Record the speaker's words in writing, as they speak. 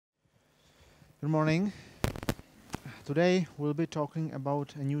Good morning. Today we'll be talking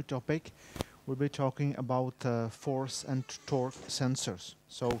about a new topic. We'll be talking about force and torque sensors.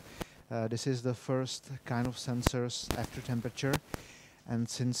 This is the first kind of sensors after temperature, and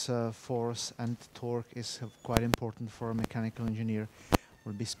since force and torque is quite important for a mechanical engineer,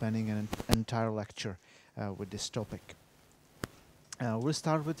 we'll be spending an entire lecture with this topic. We'll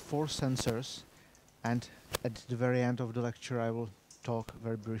start with force sensors, and at the very end of the lecture I will talk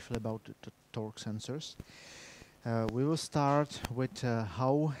very briefly about the torque sensors. We will start with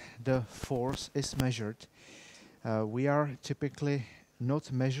how the force is measured. We are typically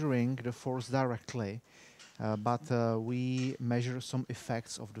not measuring the force directly, but we measure some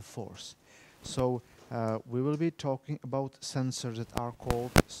effects of the force. So we will be talking about sensors that are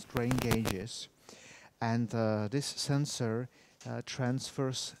called strain gauges, and this sensor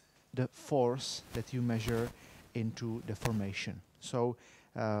transfers the force that you measure into deformation. So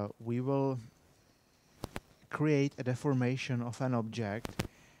we will create a deformation of an object,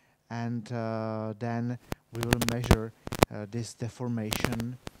 and then we will measure this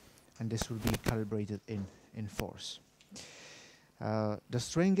deformation, and this will be calibrated in force. The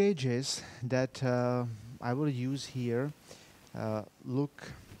strain gauges that I will use here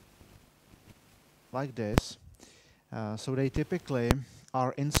look like this. So they typically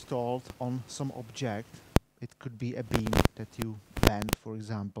are installed on some object. It could be a beam that you bend, for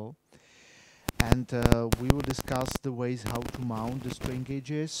example. And we will discuss the ways how to mount the strain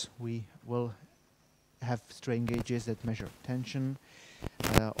gauges. We will have strain gauges that measure tension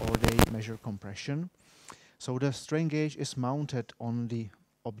or they measure compression. So the strain gauge is mounted on the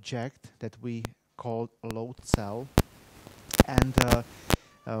object that we call a load cell, and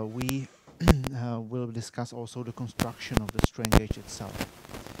we will discuss also the construction of the strain gauge itself.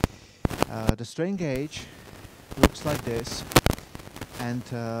 The strain gauge looks like this, and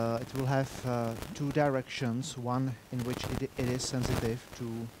it will have two directions, one in which it is sensitive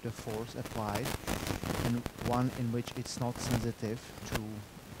to the force applied, and one in which it's not sensitive to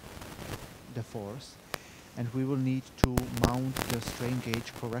the force. And we will need to mount the strain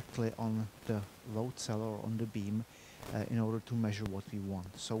gauge correctly on the load cell or on the beam in order to measure what we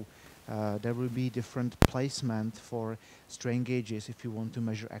want. So there will be different placement for strain gauges if you want to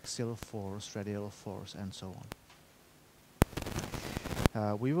measure axial force, radial force, and so on.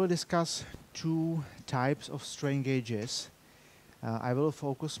 We will discuss two types of strain gauges. I will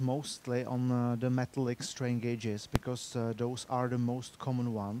focus mostly on the metallic strain gauges because those are the most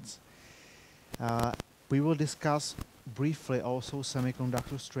common ones. We will discuss briefly also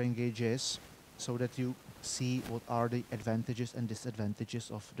semiconductor strain gauges so that you see what are the advantages and disadvantages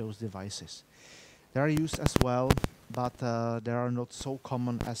of those devices. They are used as well, but they are not so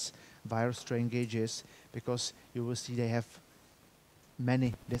common as wire strain gauges because you will see they have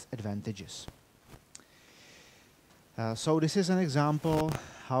many disadvantages. So this is an example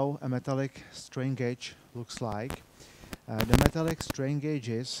how a metallic strain gauge looks like. The metallic strain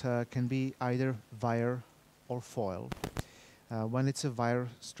gauges can be either wire or foil. When it's a wire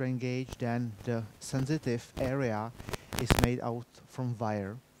strain gauge, then the sensitive area is made out from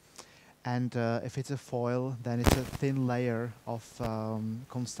wire. And if it's a foil, then it's a thin layer of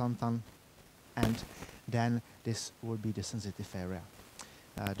constantan, and then this will be the sensitive area.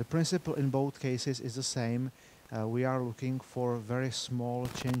 The principle in both cases is the same. We are looking for very small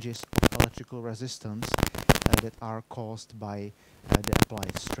changes of electrical resistance that are caused by the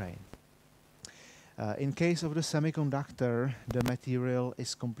applied strain. In case of the semiconductor, the material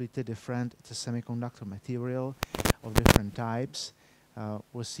is completely different. It's a semiconductor material of different types.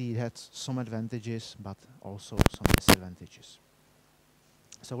 We'll see it has some advantages, but also some disadvantages.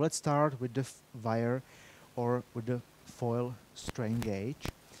 So let's start with the wire or with the foil strain gauge.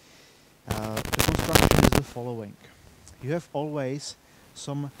 The construction is the following. You have always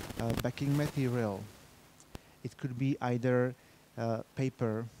some backing material. It could be either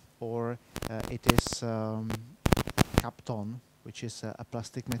paper or it is Kapton, which is a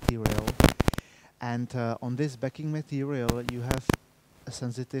plastic material. And on this backing material you have a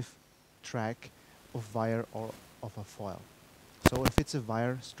sensitive track of wire or of a foil. So if it's a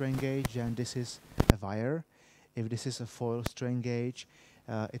wire strain gauge, then this is a wire. If this is a foil strain gauge,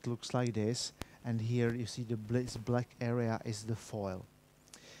 it looks like this, and here you see this black area is the foil.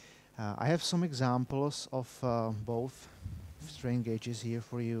 I have some examples of both strain gauges here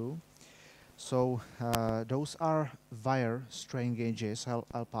for you. So those are wire strain gauges.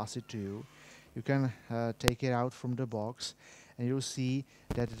 I'll pass it to you. You can take it out from the box, and you'll see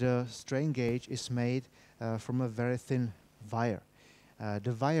that the strain gauge is made from a very thin wire.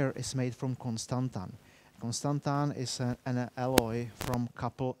 The wire is made from constantan. Constantan is an alloy from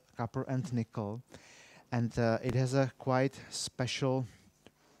copper and nickel, and it has a quite special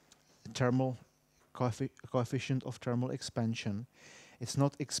thermal coefficient of thermal expansion. It's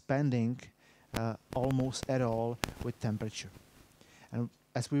not expanding almost at all with temperature. And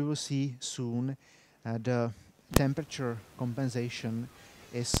as we will see soon, the temperature compensation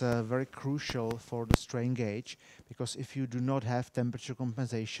is very crucial for the strain gauge, because if you do not have temperature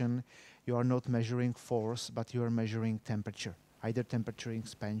compensation, you are not measuring force, but you are measuring temperature, either temperature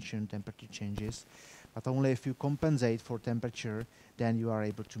expansion, temperature changes. But only if you compensate for temperature, then you are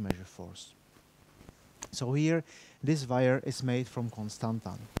able to measure force. So here, this wire is made from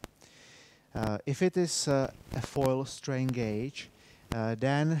Constantan. If it is a foil strain gauge,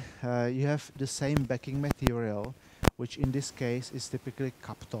 then you have the same backing material, which in this case is typically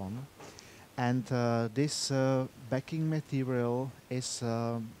Kapton. And this backing material is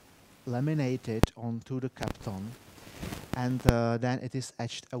laminated onto the Kapton, and then it is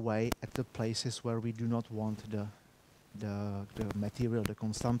etched away at the places where we do not want the material, the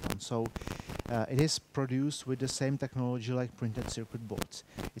Constantan. So it is produced with the same technology like printed circuit boards.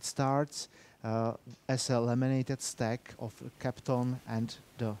 It starts as a laminated stack of Kapton and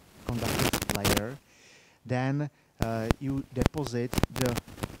the conductive layer. Then you deposit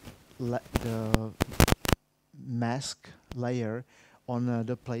the mask layer on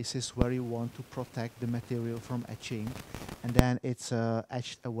the places where you want to protect the material from etching, and then it's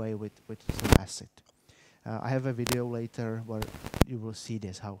etched away with some acid. I have a video later where you will see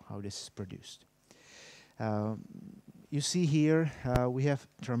this, how this is produced. You see here we have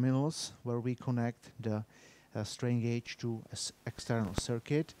terminals where we connect the strain gauge to an external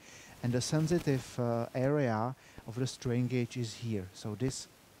circuit, and the sensitive area of the strain gauge is here. So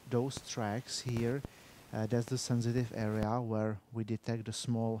those tracks here, that's the sensitive area where we detect the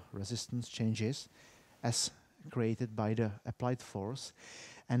small resistance changes as created by the applied force.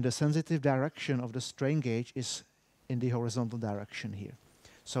 And the sensitive direction of the strain gauge is in the horizontal direction here.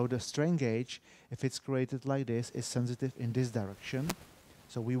 So the strain gauge, if it's created like this, is sensitive in this direction.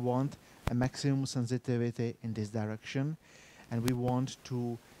 So we want a maximum sensitivity in this direction, and we want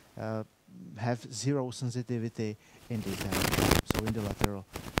to have zero sensitivity in this direction, so in the lateral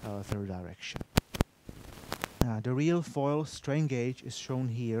third direction. The real foil strain gauge is shown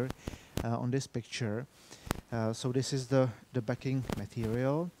here on this picture. So this is the backing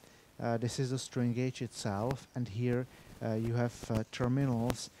material. This is the strain gauge itself, and here you have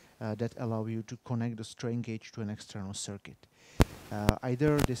terminals that allow you to connect the strain gauge to an external circuit.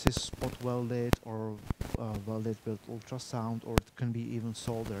 Either this is spot welded or welded with ultrasound, or it can be even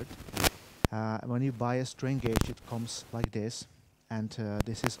soldered. When you buy a strain gauge, it comes like this, and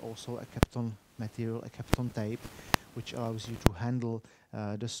this is also a Kapton material, a Kapton tape, which allows you to handle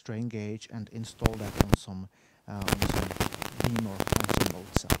the strain gauge and install that on some beam or on some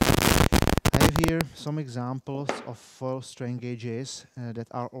load cell. I have here some examples of foil strain gauges that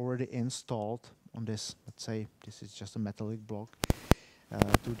are already installed on this. Let's say this is just a metallic block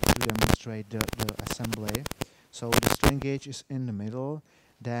to demonstrate the assembly. So the strain gauge is in the middle.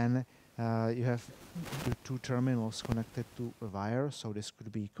 Then you have the two terminals connected to a wire, so this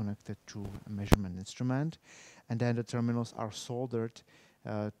could be connected to a measurement instrument, and then the terminals are soldered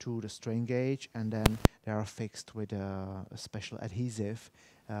to the strain gauge, and then they are fixed with a special adhesive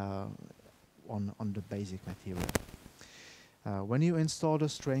on the basic material. When you install the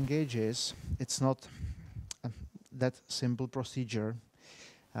strain gauges, it's not that simple procedure.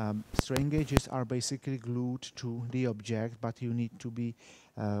 Strain gauges are basically glued to the object, but you need to be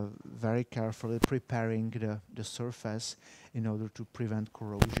very carefully preparing the surface in order to prevent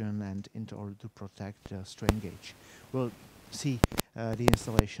corrosion and in order to protect the strain gauge. We'll see the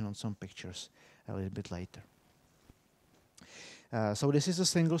installation on some pictures a little bit later. So this is a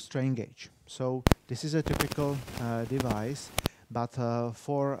single strain gauge. So this is a typical device, but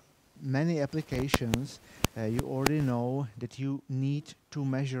for many applications you already know that you need to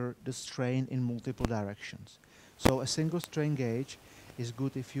measure the strain in multiple directions. So a single strain gauge is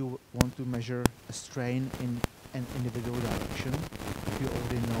good if you want to measure a strain in an individual direction, if you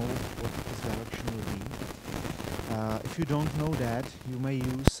already know what this direction will be. If you don't know that, you may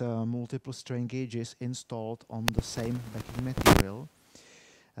use multiple strain gauges installed on the same backing material.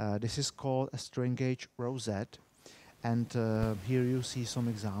 This is called a strain gauge rosette, and here you see some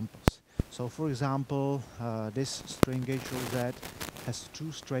examples. So for example, this strain gauge rosette has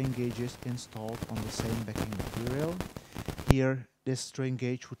two strain gauges installed on the same backing material. Here this strain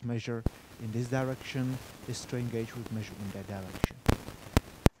gauge would measure in this direction, this strain gauge would measure in that direction.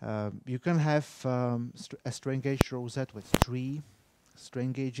 You can have a strain gauge rosette with three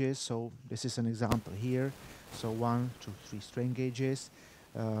strain gauges. So this is an example here. So 1, 2, 3 strain gauges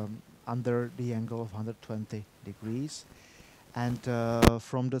under the angle of 120 degrees. And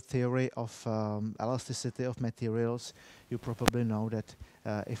from the theory of elasticity of materials, you probably know that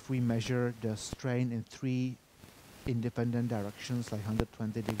if we measure the strain in 3 independent directions, like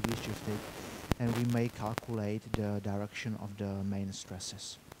 120 degrees shifted, and we may calculate the direction of the main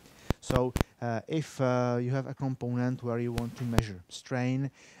stresses. So if you have a component where you want to measure strain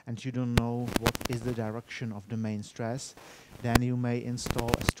and you don't know what is the direction of the main stress, then you may install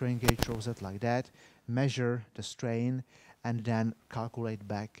a strain gauge rosette like that, measure the strain, and then calculate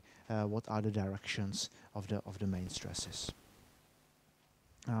back what are the directions of the main stresses.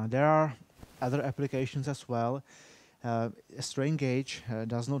 There are other applications as well. A strain gauge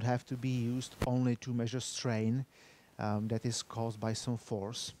does not have to be used only to measure strain that is caused by some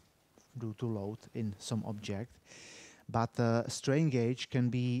force due to load in some object, but a strain gauge can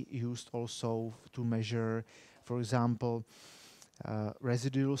be used also to measure, for example,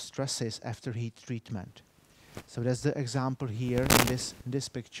 residual stresses after heat treatment. So that's the example here in this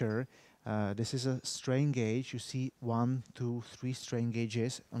picture. This is a strain gauge. You see 1, 2, 3 strain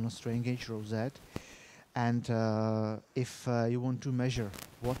gauges on a strain gauge rosette. And if you want to measure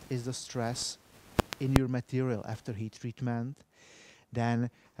what is the stress in your material after heat treatment, then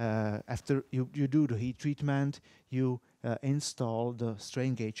after you do the heat treatment, you install the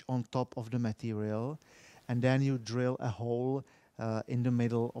strain gauge on top of the material, and then you drill a hole in the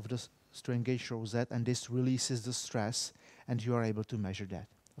middle of the strain gauge rosette, and this releases the stress, and you are able to measure that.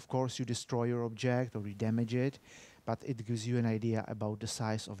 Of course, you destroy your object or you damage it, but it gives you an idea about the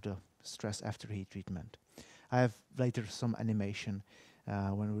size of the stress after heat treatment. I have later some animation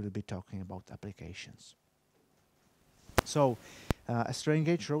when we will be talking about applications. So a strain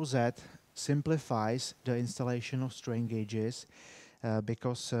gauge rosette simplifies the installation of strain gauges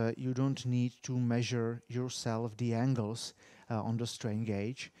because you don't need to measure yourself the angles on the strain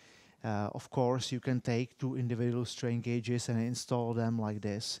gauge. Of course, you can take 2 individual strain gauges and install them like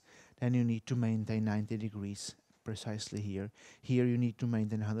this. Then you need to maintain 90 degrees precisely here. Here you need to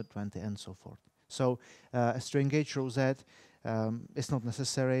maintain 120 and so forth. So a strain gauge rosette is not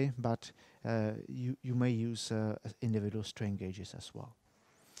necessary, but you may use individual strain gauges as well.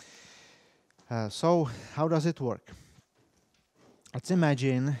 So how does it work? Let's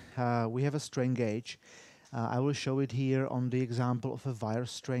imagine we have a strain gauge. I will show it here on the example of a wire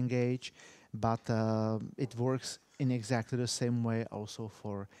strain gauge, but it works in exactly the same way also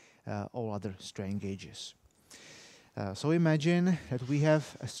for all other strain gauges. So imagine that we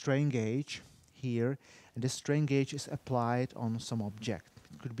have a strain gauge here, and this strain gauge is applied on some object.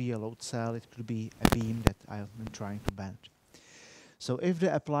 It could be a load cell, it could be a beam that I've been trying to bend. So if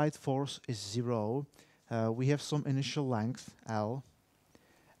the applied force is 0, we have some initial length, L,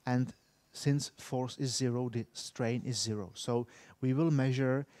 and since force is 0, the strain is 0. So we will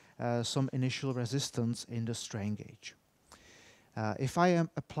measure some initial resistance in the strain gauge. If I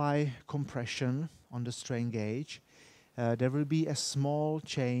apply compression on the strain gauge, there will be a small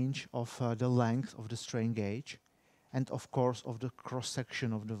change of the length of the strain gauge and of course of the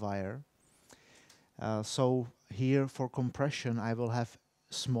cross-section of the wire. So here for compression I will have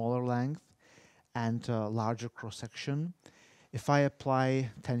smaller length and larger cross-section. If I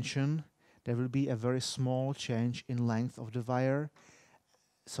apply tension, there will be a very small change in length of the wire.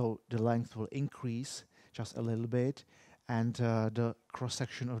 So the length will increase just a little bit and the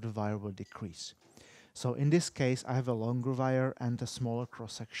cross-section of the wire will decrease. So in this case, I have a longer wire and a smaller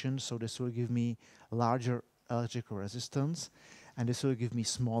cross-section, so this will give me larger electrical resistance, and this will give me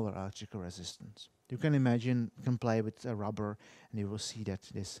smaller electrical resistance. You can imagine, you can play with a rubber, and you will see that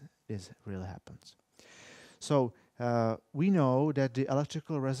this really happens. So we know that the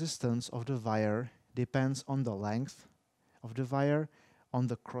electrical resistance of the wire depends on the length of the wire, on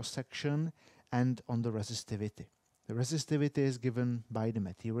the cross-section, and on the resistivity. The resistivity is given by the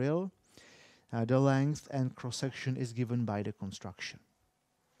material. The length and cross-section is given by the construction.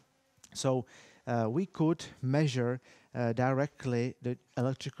 So we could measure directly the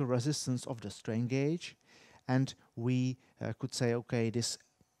electrical resistance of the strain gauge, and we could say, okay, this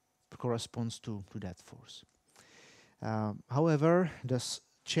corresponds to that force. However, the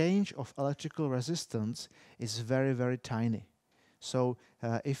change of electrical resistance is very, very tiny. So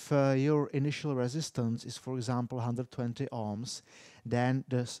if your initial resistance is, for example, 120 ohms, then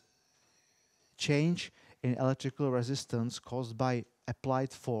the change in electrical resistance caused by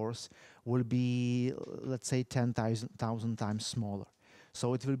applied force will be, let's say, 10,000 times smaller.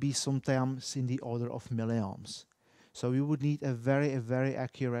 So it will be sometimes in the order of milliohms. So you would need a very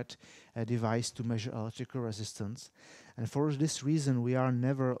accurate device to measure electrical resistance. And for this reason, we are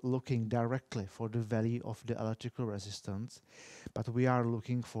never looking directly for the value of the electrical resistance, but we are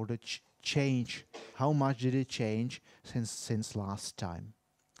looking for the change. How much did it change since last time?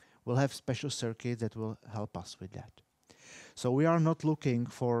 We'll have special circuits that will help us with that. So we are not looking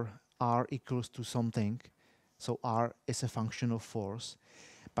for R equals to something, so R is a function of force,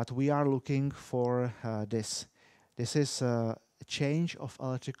 but we are looking for this. This is a change of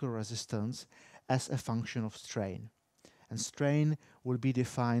electrical resistance as a function of strain. And strain will be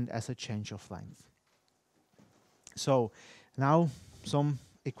defined as a change of length. So now some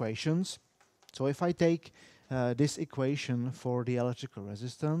equations. So if I take this equation for the electrical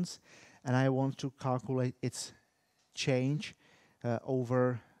resistance and I want to calculate its change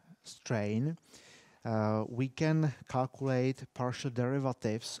over strain, we can calculate partial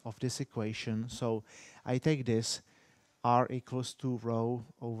derivatives of this equation. So I take this R equals to rho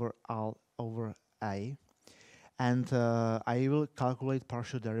over L over A, and I will calculate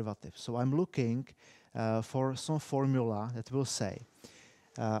partial derivatives. So I'm looking for some formula that will say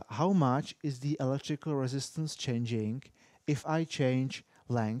how much is the electrical resistance changing if I change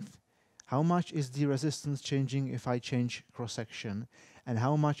length, how much is the resistance changing if I change cross-section, and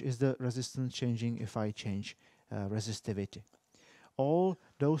how much is the resistance changing if I change resistivity. All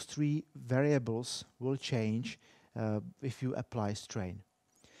those three variables will change if you apply strain.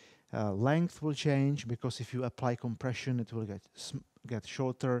 Length will change because if you apply compression, it will get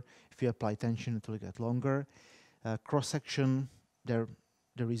shorter. If you apply tension, it will get longer. Cross-section, the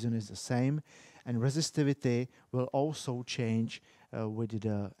reason is the same. And resistivity will also change with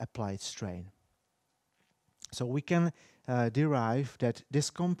the applied strain. So we can derive that this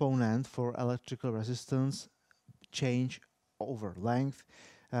component for electrical resistance change over length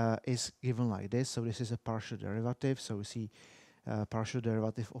is given like this. So this is a partial derivative. So we see partial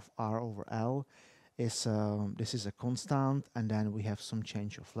derivative of R over L is this is a constant, and then we have some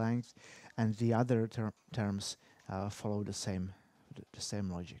change of length, and the other terms follow the same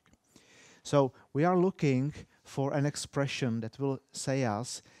logic. So we are looking for an expression that will say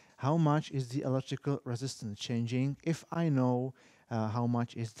us how much is the electrical resistance changing if I know how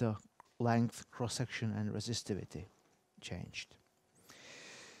much is the length, cross-section, and resistivity changed.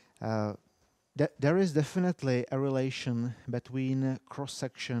 There is definitely a relation between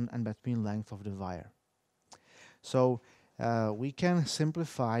cross-section and between length of the wire. So we can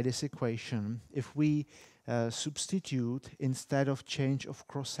simplify this equation if we substitute, instead of change of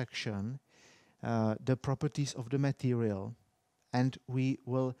cross-section, the properties of the material, and we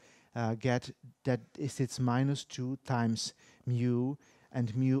will get that it's -2 times mu,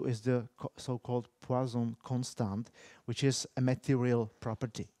 and mu is the so-called Poisson constant, which is a material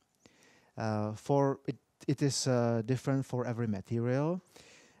property. It is different for every material.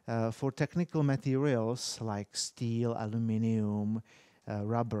 For technical materials like steel, aluminium,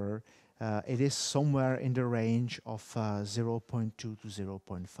 rubber, it is somewhere in the range of 0.2 to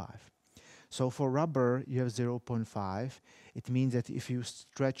 0.5. So for rubber, you have 0.5. It means that if you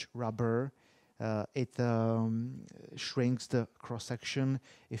stretch rubber, it shrinks the cross-section.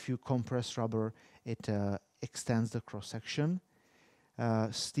 If you compress rubber, it extends the cross-section.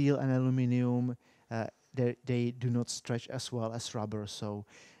 Steel and aluminium, they do not stretch as well as rubber, so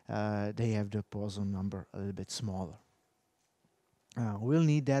they have the Poisson number a little bit smaller. We'll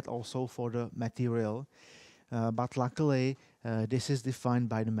need that also for the material, but luckily this is defined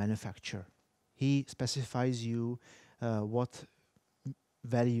by the manufacturer. He specifies you what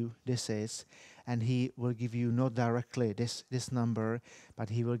value this is, and he will give you not directly this number, but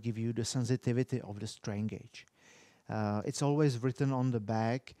he will give you the sensitivity of the strain gauge. It's always written on the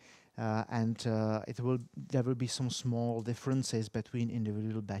back, and there will be some small differences between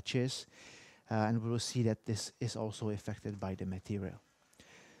individual batches, and we will see that this is also affected by the material.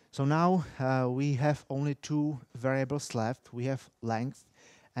 So now we have only two variables left. We have length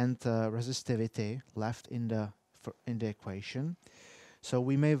and resistivity left in the equation. So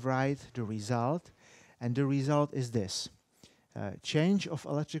we may write the result, and the result is this. Change of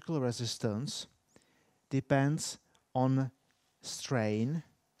electrical resistance depends on strain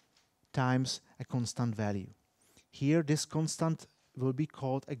times a constant value. Here this constant will be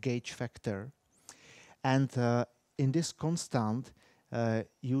called a gauge factor, and in this constant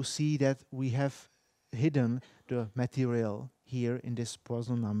you see that we have hidden the material here in this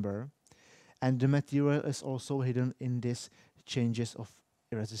Poisson number, and the material is also hidden in this changes of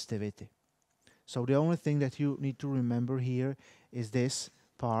resistivity. So the only thing that you need to remember here is this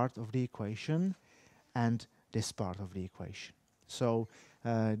part of the equation and this part of the equation. So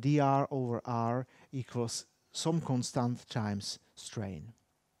dr over r equals some constant times strain.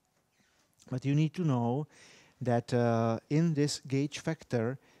 But you need to know that in this gauge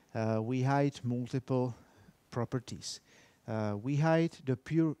factor we hide multiple properties. We hide the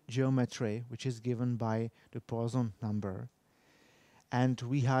pure geometry, which is given by the Poisson number, and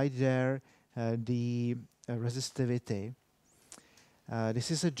we hide there the resistivity.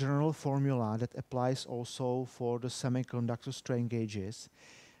 This is a general formula that applies also for the semiconductor strain gauges,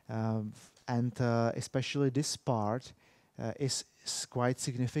 and especially this part is quite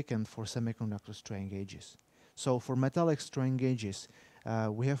significant for semiconductor strain gauges. So for metallic strain gauges,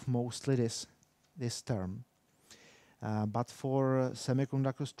 we have mostly this term. But for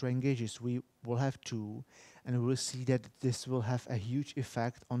semiconductor strain gauges, we will have two, and we will see that this will have a huge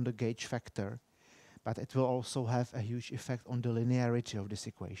effect on the gauge factor, but it will also have a huge effect on the linearity of this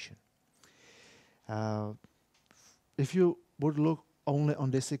equation. If you would look only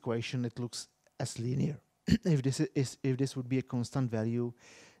on this equation, it looks as linear. If this would be a constant value,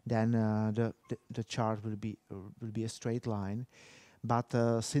 then the chart will be a straight line. But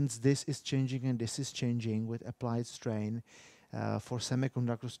since this is changing and this is changing with applied strain, for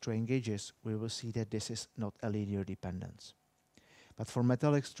semiconductor strain gauges, we will see that this is not a linear dependence. But for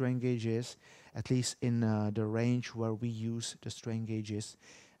metallic strain gauges, at least in the range where we use the strain gauges,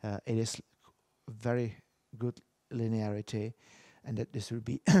 it is very good linearity, and that this will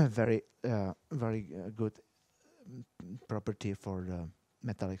be very good property for the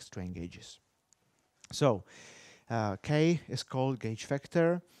metallic strain gauges. So K is called gauge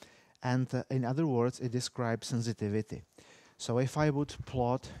factor, and in other words, it describes sensitivity. So if I would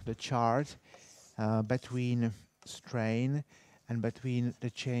plot the chart between strain and between the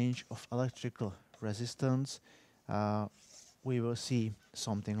change of electrical resistance, we will see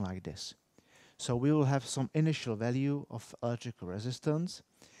something like this. So we will have some initial value of electrical resistance,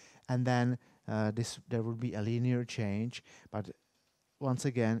 and then there will be a linear change, but once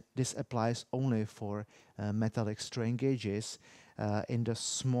again, this applies only for metallic strain gauges in the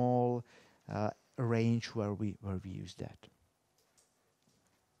small range where we use that.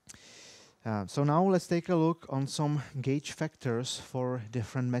 So now let's take a look on some gauge factors for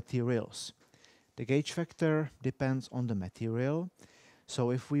different materials. The gauge factor depends on the material.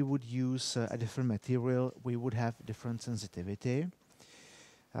 So if we would use a different material, we would have different sensitivity.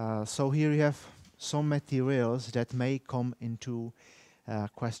 So here you have some materials that may come into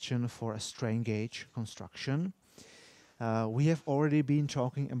question for a strain gauge construction. We have already been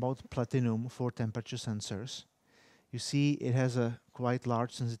talking about platinum for temperature sensors. You see it has a quite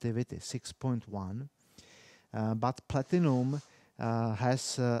large sensitivity, 6.1. But platinum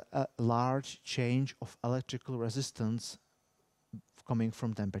has a large change of electrical resistance coming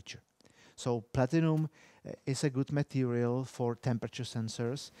from temperature. So platinum is a good material for temperature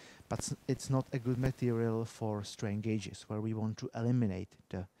sensors, but it's not a good material for strain gauges, where we want to eliminate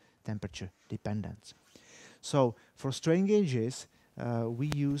the temperature dependence. So for strain gauges,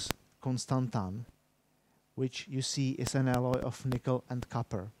 we use Constantan, which you see is an alloy of nickel and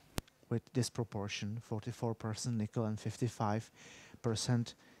copper with this proportion, 44% nickel and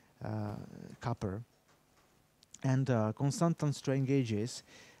 55% copper. And Constantan strain gauges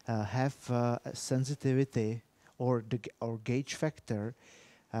have a sensitivity or gauge factor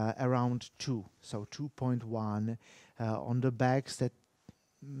around 2, so 2.1. On the bags that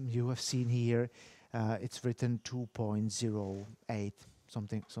you have seen here, it's written 2.08,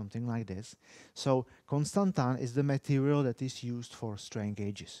 something like this. So Constantan is the material that is used for strain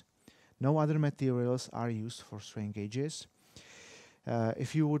gauges. No other materials are used for strain gauges.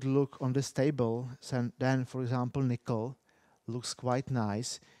 If you would look on this table, then for example nickel looks quite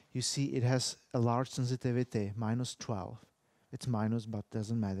nice. You see it has a large sensitivity, -12. It's minus, but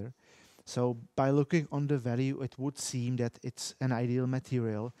doesn't matter. So by looking on the value, it would seem that it's an ideal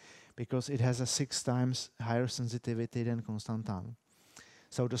material because it has a 6 times higher sensitivity than Constantan.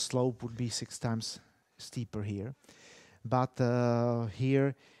 So the slope would be 6 times steeper here. But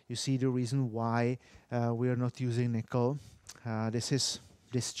here you see the reason why we are not using nickel. This is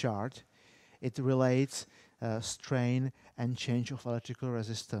this chart. It relates strain and change of electrical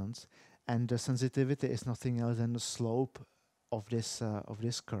resistance, and the sensitivity is nothing else than the slope of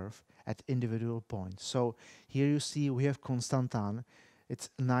this curve at individual points. So here you see we have Constantan. It's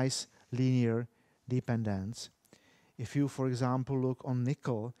a nice linear dependence. If you, for example, look on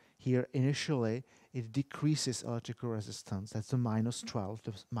nickel, here initially it decreases electrical resistance. That's the -12,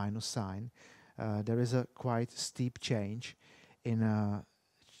 the minus sign. There is a quite steep change in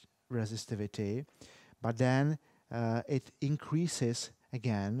resistivity, but then it increases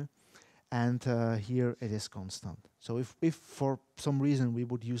again, and here it is constant. So if for some reason we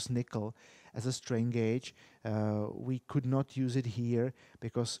would use nickel as a strain gauge, we could not use it here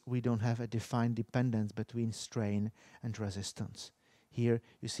because we don't have a defined dependence between strain and resistance. Here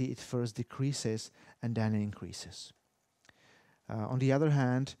you see it first decreases and then increases. On the other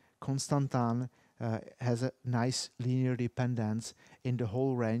hand, Constantan has a nice linear dependence in the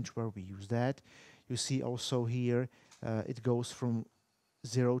whole range where we use that. You see also here it goes from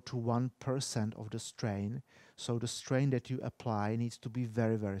 0 to 1% of the strain. So the strain that you apply needs to be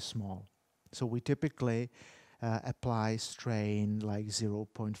very, very small. So we typically apply strain like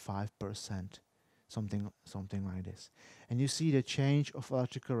 0.5%, something like this. And you see the change of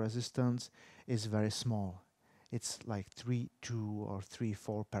electrical resistance is very small. It's like 2 or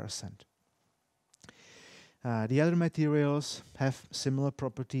 4%. The other materials have similar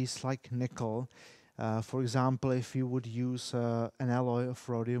properties like nickel. For example, if you would use an alloy of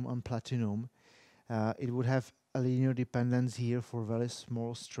rhodium and platinum, it would have a linear dependence here for very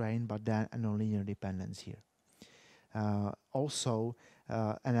small strain, but then a nonlinear dependence here. Also,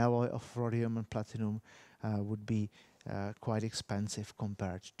 an alloy of rhodium and platinum would be quite expensive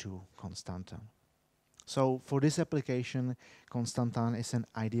compared to Constantan. So for this application, Constantan is an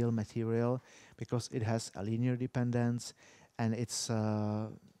ideal material because it has a linear dependence and its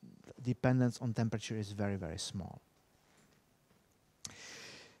dependence on temperature is very, very small.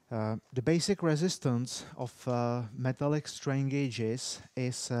 The basic resistance of metallic strain gauges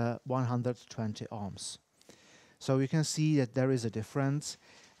is 120 ohms. So you can see that there is a difference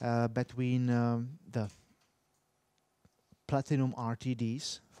between the platinum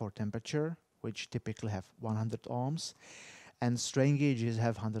RTDs for temperature, which typically have 100 ohms, and strain gauges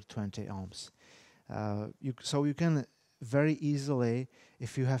have 120 ohms. So you can very easily,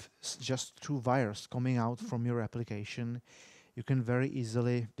 if you have just 2 wires coming out from your application, you can very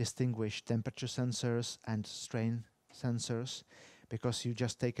easily distinguish temperature sensors and strain sensors, because you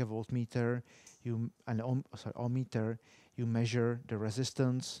just take a voltmeter, ohmmeter, you measure the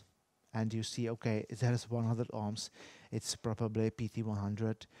resistance, and you see, okay, it has 100 ohms, it's probably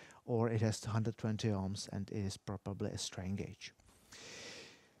PT100, or it has 120 ohms, and it is probably a strain gauge.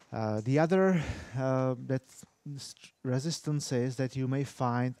 The other resistances that you may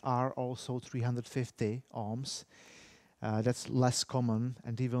find are also 350 ohms. That's less common,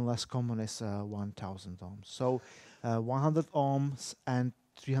 and even less common is 1000 ohms. So 100 ohms and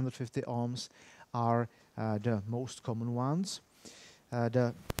 350 ohms are the most common ones.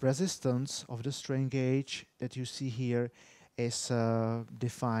 The resistance of the strain gauge that you see here is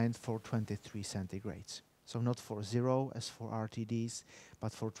defined for 23 centigrades. So not for 0 as for RTDs,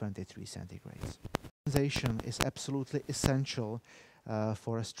 but for 23 centigrades. Compensation is absolutely essential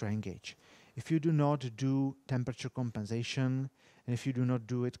for a strain gauge. If you do not do temperature compensation, and if you do not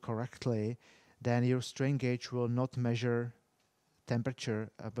do it correctly, then your strain gauge will not measure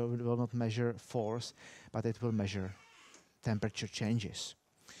temperature, but it will not measure force, but it will measure temperature changes.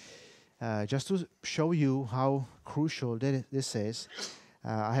 Just to show you how crucial this is,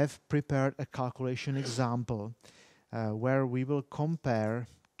 I have prepared a calculation example where we will compare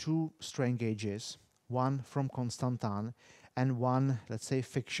 2 strain gauges, one from Constantan and one, let's say,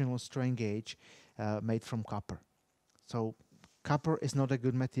 fictional strain gauge made from copper. So copper is not a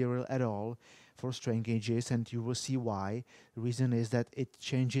good material at all for strain gauges, and you will see why. The reason is that it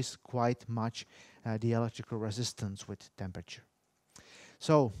changes quite much the electrical resistance with temperature.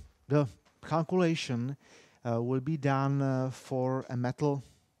 So the calculation will be done for a metal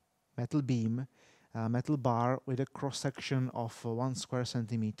beam, metal bar with a cross section of 1 square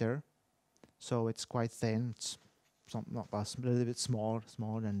centimeter. So it's quite thin. It's a little bit smaller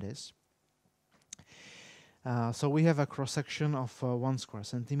than this. So we have a cross section of 1 square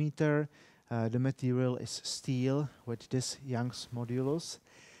centimeter. The material is steel with this Young's modulus,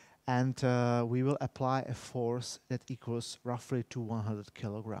 and we will apply a force that equals roughly to 100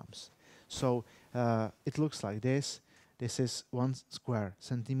 kilograms. So it looks like this. This is 1 square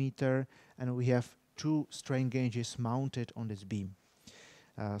centimeter, and we have 2 strain gauges mounted on this beam.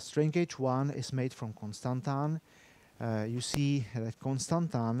 Strain gauge 1 is made from Constantan. You see that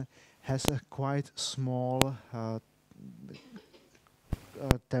Constantan has a quite small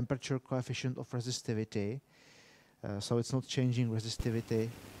temperature coefficient of resistivity, so it's not changing resistivity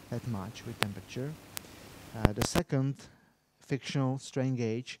that much with temperature. The second fictional strain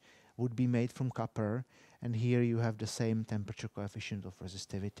gauge would be made from copper, and here you have the same temperature coefficient of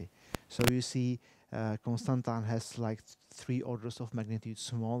resistivity. So you see Constantan has like 3 orders of magnitude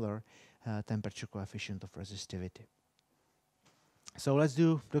smaller temperature coefficient of resistivity. So let's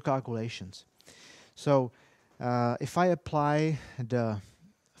do the calculations. So if I apply the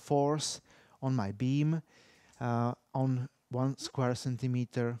force on my beam on 1 square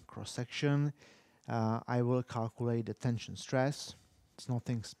centimeter cross section. I will calculate the tension stress. It's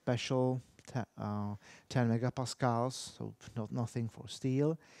nothing special, 10 megapascals, so nothing for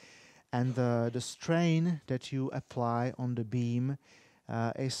steel. And the strain that you apply on the beam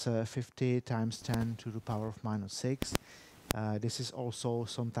is 50 times 10 to the power of minus 6. This is also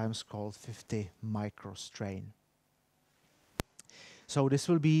sometimes called 50 microstrain. So this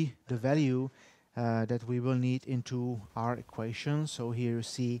will be the value that we will need into our equation. So here you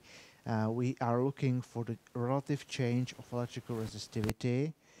see we are looking for the relative change of electrical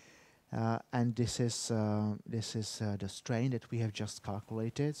resistivity, and this is the strain that we have just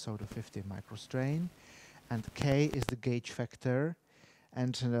calculated, so the 50 microstrain, and K is the gauge factor,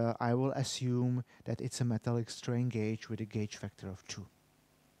 and I will assume that it's a metallic strain gauge with a gauge factor of 2.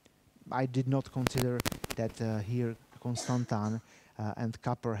 I did not consider that here Constantan and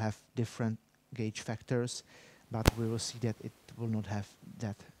copper have different gauge factors, but we will see that it will not have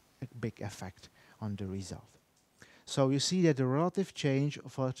that big effect on the result. So you see that the relative change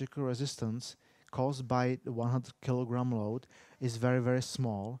of electrical resistance caused by the 100 kilogram load is very, very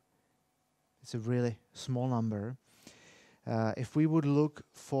small. It's a really small number. If we would look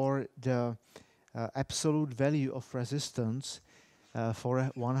for the absolute value of resistance for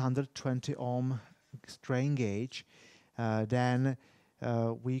a 120 ohm strain gauge, then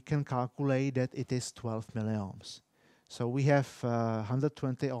we can calculate that it is 12 milliohms. So we have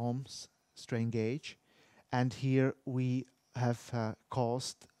 120 ohms strain gauge, and here we have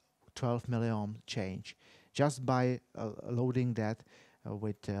caused 12 milliohm change just by loading that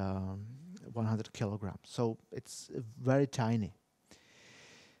with 100 kilograms. So it's very tiny.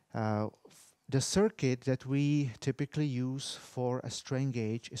 The circuit that we typically use for a strain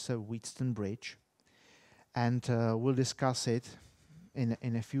gauge is a Wheatstone bridge, and we'll discuss it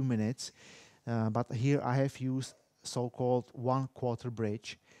in a few minutes. But here I have used so-called 1/4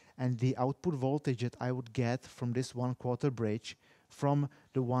 bridge, and the output voltage that I would get from this 1/4 bridge from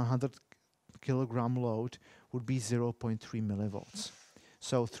the 100 kilogram load would be 0.3 millivolts,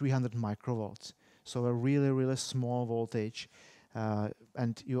 so 300 microvolts. So a really, really small voltage,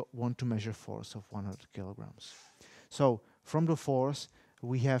 and you want to measure force of 100 kilograms. So from the force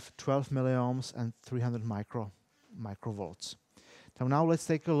we have 12 milliohms and 300 microvolts. So now let's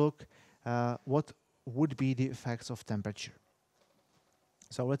take a look what would be the effects of temperature.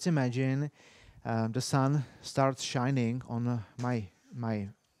 So let's imagine the sun starts shining on my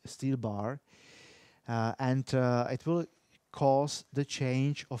steel bar, and it will cause the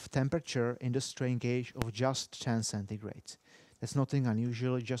change of temperature in the strain gauge of just 10 centigrades. That's nothing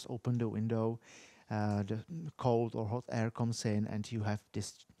unusual. You just open the window, the cold or hot air comes in, and you have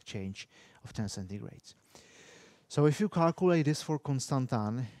this change of 10 centigrades. So if you calculate this for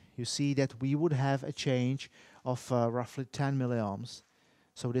Constantan, you see that we would have a change of roughly 10 milliohms.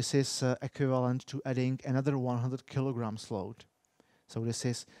 So this is equivalent to adding another 100 kilograms load. So this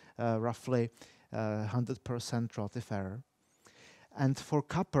is roughly 100% relative error. And for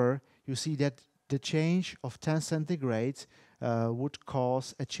copper, you see that the change of 10 centigrades would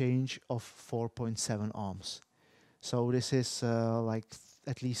cause a change of 4.7 ohms. So this is like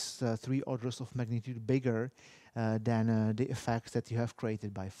at least 3 orders of magnitude bigger than the effects that you have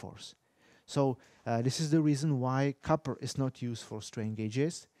created by force. So this is the reason why copper is not used for strain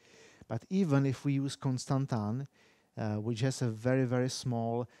gauges. But even if we use Constantan, which has a very, very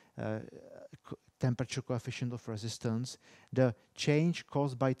small temperature coefficient of resistance, the change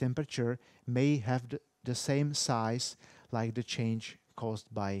caused by temperature may have the same size like the change caused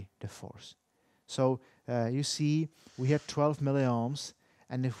by the force. So you see we have 12 milliohms,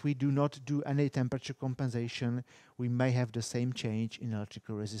 and if we do not do any temperature compensation, we may have the same change in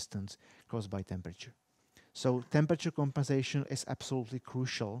electrical resistance caused by temperature. So temperature compensation is absolutely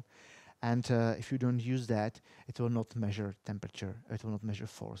crucial, and if you don't use that, it will not measure temperature, it will not measure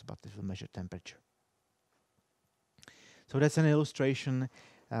force, but it will measure temperature. So that's an illustration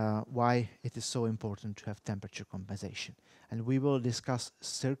why it is so important to have temperature compensation. And we will discuss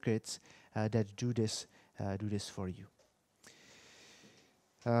circuits that do this for you.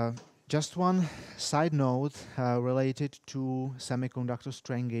 Just one side note related to semiconductor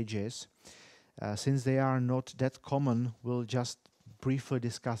strain gauges. Since they are not that common, we'll just briefly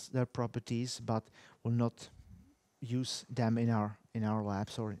discuss their properties, but will not use them in our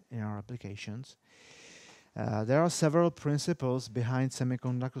labs or in our applications. There are several principles behind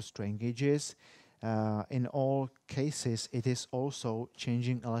semiconductor strain gauges. In all cases, it is also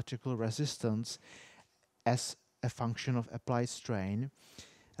changing electrical resistance as a function of applied strain.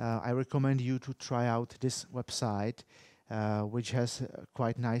 I recommend you to try out this website. which has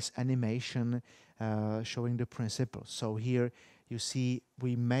quite nice animation showing the principles. So here you see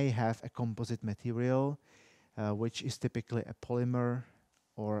we may have a composite material, which is typically a polymer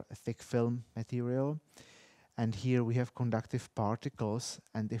or a thick film material. And here we have conductive particles,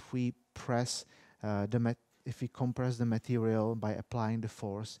 and if we press if we compress the material by applying the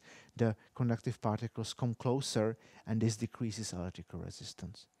force, the conductive particles come closer, and this decreases electrical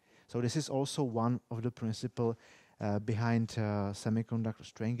resistance. So this is also one of the principles behind semiconductor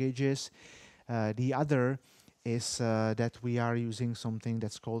strain gauges. The other is that we are using something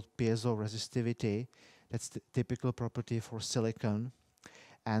that's called piezoresistivity. That's the typical property for silicon,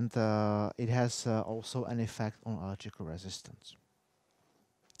 and it has also an effect on electrical resistance.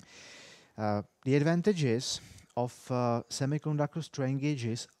 The advantages of semiconductor strain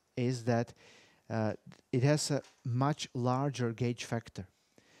gauges is that it has a much larger gauge factor.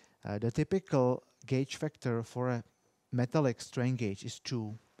 The typical gauge factor for a metallic strain gauge is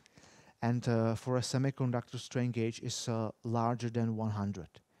 2, and for a semiconductor strain gauge is larger than 100,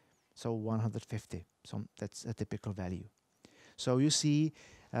 so 150. So that's a typical value. So you see,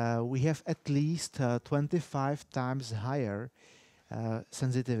 we have at least 25 times higher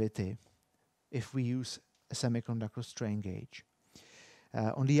sensitivity if we use a semiconductor strain gauge.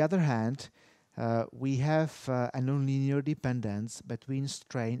 On the other hand, we have a nonlinear dependence between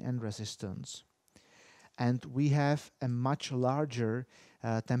strain and resistance, and we have a much larger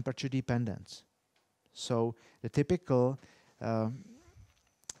temperature dependence. So the typical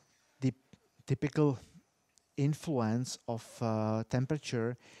influence of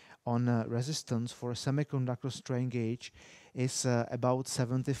temperature on resistance for a semiconductor strain gauge is about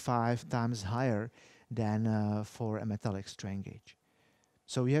 75 times higher than for a metallic strain gauge.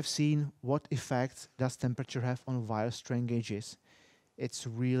 So we have seen what effect does temperature have on wire strain gauges. It's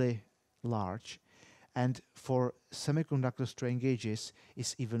really large. And for semiconductor strain gauges,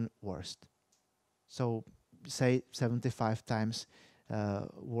 it's even worse. So say 75 times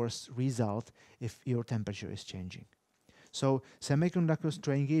worse result if your temperature is changing. So semiconductor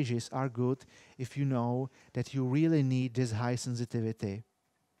strain gauges are good if you know that you really need this high sensitivity.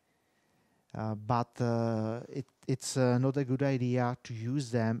 But it's not a good idea to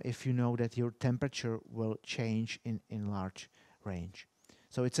use them if you know that your temperature will change in large range.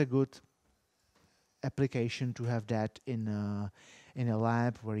 So it's a good application to have that in a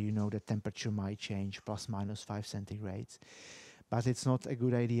lab where you know that temperature might change plus minus 5 centigrades. But it's not a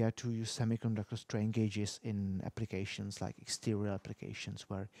good idea to use semiconductor strain gauges in applications like exterior applications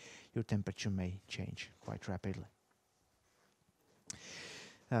where your temperature may change quite rapidly.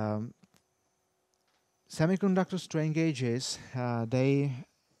 Semiconductor strain gauges, they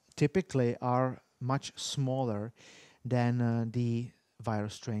typically are much smaller than the wire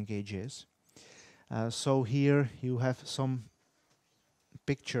strain gauges. So here you have some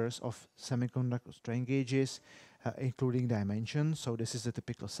pictures of semiconductor strain gauges, including dimensions. So this is the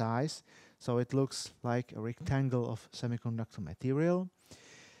typical size. So it looks like a rectangle of semiconductor material.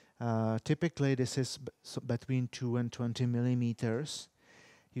 Typically this is between 2 and 20 millimeters.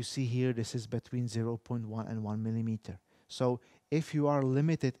 You see here this is between 0.1 and 1 millimeter. So if you are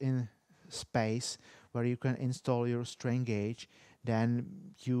limited in space where you can install your strain gauge,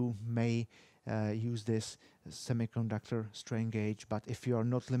 then you may use this semiconductor strain gauge. But if you are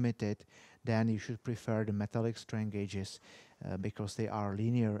not limited, then you should prefer the metallic strain gauges because they are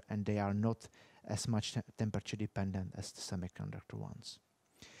linear and they are not as much temperature dependent as the semiconductor ones.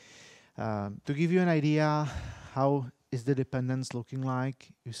 To give you an idea how is the dependence looking like,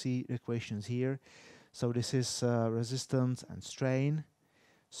 you see the equations here. So this is resistance and strain.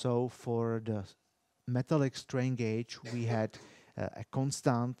 So for the metallic strain gauge, we had a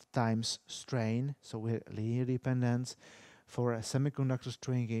constant times strain, so we have linear dependence. For a semiconductor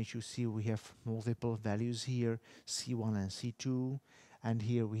strain gauge, you see we have multiple values here, C1 and C2, and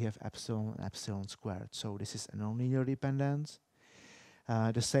here we have epsilon and epsilon squared. So this is a nonlinear dependence.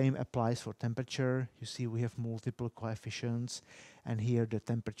 The same applies for temperature. You see we have multiple coefficients, and here the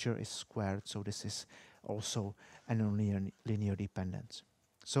temperature is squared, so this is also a nonlinear linear dependence.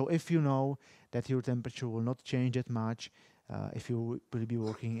 So if you know that your temperature will not change that much, if you will be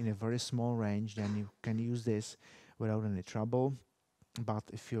working in a very small range, then you can use this without any trouble. But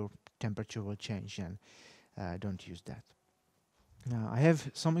if your temperature will change, then don't use that. I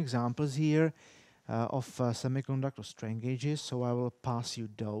have some examples here of semiconductor strain gauges, so I will pass you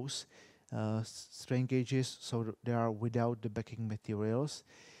those strain gauges. So they are without the backing materials.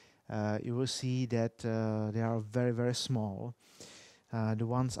 You will see that they are very, very small. The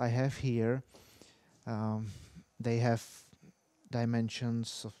ones I have here, they have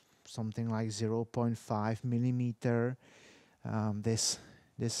dimensions of something like 0.5 millimeter. this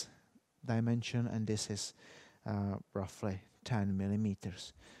dimension, and this is roughly 10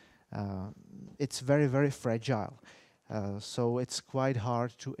 millimeters. It's very, very fragile, so it's quite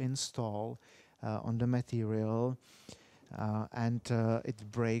hard to install on the material, and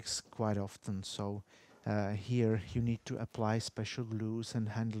it breaks quite often. So here you need to apply special glues and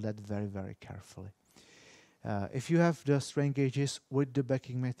handle that very, very carefully. If you have the strain gauges with the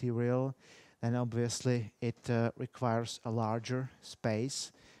backing material, then obviously it requires a larger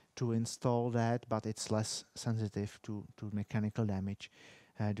space to install that, but it's less sensitive to mechanical damage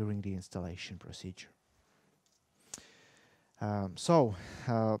during the installation procedure.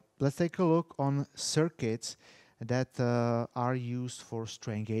 Let's take a look on circuits that are used for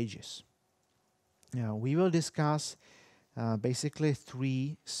strain gauges. We will discuss basically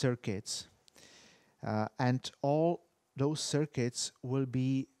 3 circuits, and all those circuits will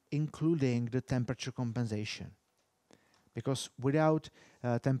be including the temperature compensation, because without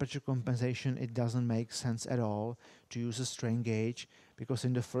temperature compensation it doesn't make sense at all to use a strain gauge, because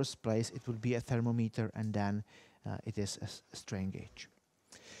in the first place it would be a thermometer and then it is a strain gauge.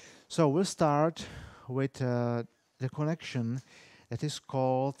 So we'll start with the connection that is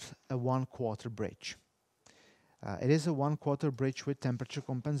called a 1/4 bridge. It is a 1/4 bridge with temperature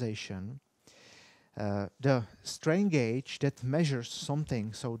compensation. The strain gauge that measures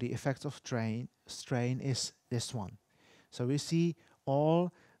something, so the effect of strain is this one. So we see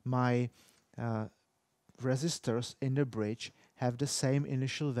all my resistors in the bridge have the same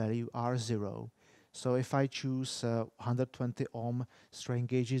initial value, R0. So if I choose 120 ohm strain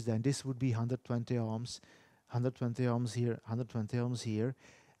gauges, then this would be 120 ohms, 120 ohms here, 120 ohms here,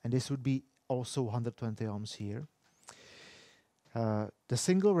 and this would be also 120 ohms here. The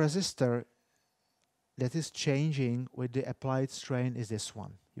single resistor that is changing with the applied strain is this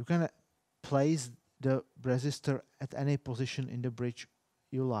one. You can place the resistor at any position in the bridge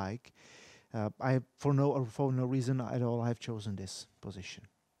you like. For no reason at all, I've chosen this position.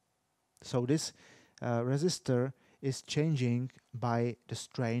 So this resistor is changing by the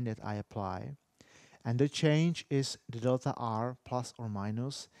strain that I apply, and the change is the delta R plus or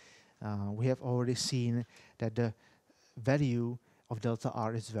minus. We have already seen that the value of delta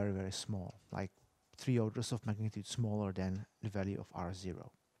R is very, very small, like 3 orders of magnitude smaller than the value of R0.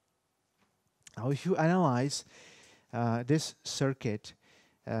 Now if you analyze this circuit,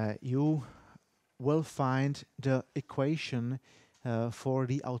 you will find the equation for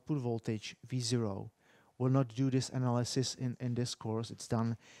the output voltage V0. We'll not do this analysis in this course. It's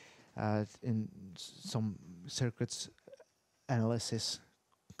done in some circuits analysis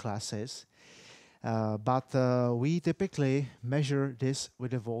classes. But we typically measure this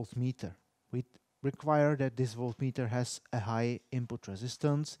with a voltmeter. We require that this voltmeter has a high input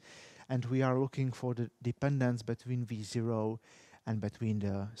resistance, and we are looking for the dependence between V0 and between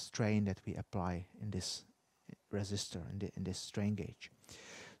the strain that we apply in this resistor, in this strain gauge.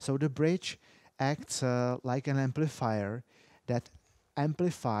 So the bridge acts like an amplifier that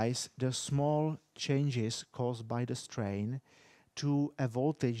amplifies the small changes caused by the strain to a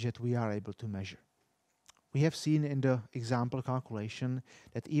voltage that we are able to measure. We have seen in the example calculation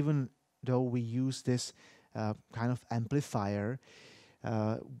that even though we use this kind of amplifier,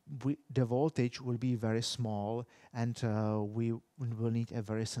 the voltage will be very small, and we will need a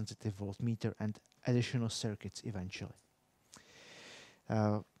very sensitive voltmeter and additional circuits eventually.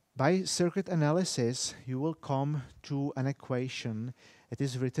 By circuit analysis, you will come to an equation that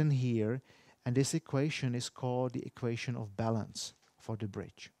is written here, and this equation is called the equation of balance for the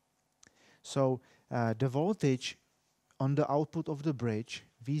bridge. So the voltage on the output of the bridge,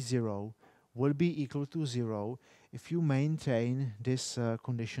 V0, will be equal to 0 if you maintain this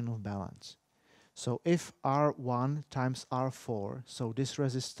condition of balance. So if R1 times R4, so this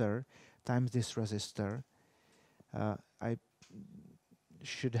resistor times this resistor, I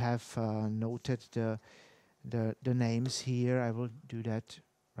should have noted the names here. I will do that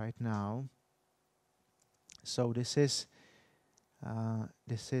right now. So this is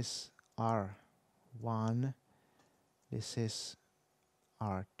R1, this is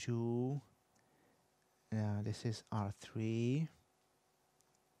R2, this is R3,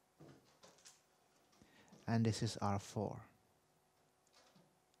 and this is R4.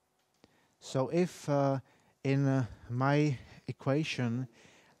 So if in my equation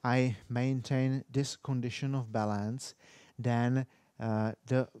I maintain this condition of balance, then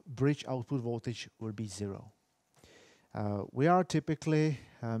the bridge output voltage will be 0. We are typically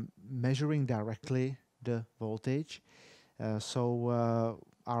measuring directly the voltage, so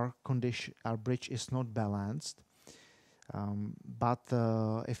our bridge is not balanced. But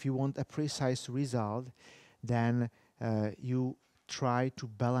if you want a precise result, then you try to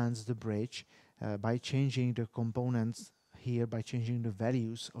balance the bridge by changing the components here, by changing the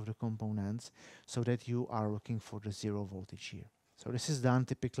values of the components, so that you are looking for the zero voltage here. So this is done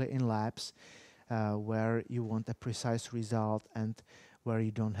typically in labs where you want a precise result and where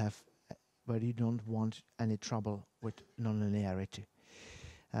you don't want any trouble with nonlinearity.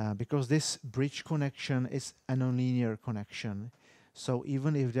 Because this bridge connection is a nonlinear connection, so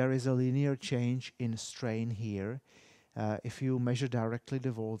even if there is a linear change in strain here, if you measure directly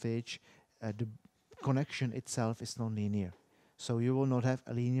the voltage, the connection itself is nonlinear. So you will not have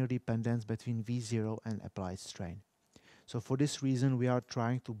a linear dependence between V0 and applied strain. So for this reason, we are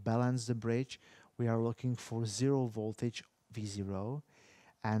trying to balance the bridge. We are looking for zero voltage V0.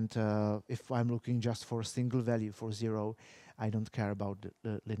 And if I'm looking just for a single value for zero, I don't care about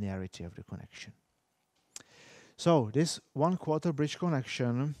the linearity of the connection. So this 1/4 bridge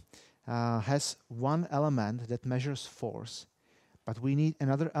connection has one element that measures force, but we need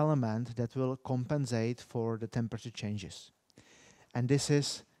another element that will compensate for the temperature changes. And this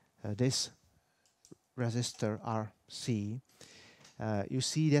is this resistor RC. You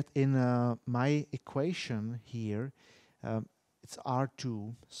see that in my equation here, it's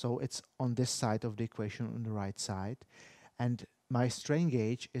R2, so it's on this side of the equation on the right side, and my strain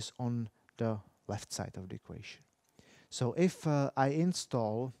gauge is on the left side of the equation. So if I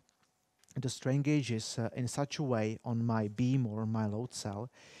install the strain gauges in such a way on my beam or my load cell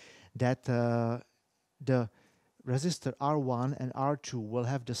that the resistor R1 and R2 will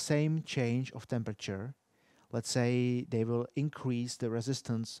have the same change of temperature, let's say they will increase the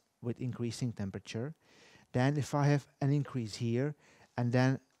resistance with increasing temperature, then if I have an increase here and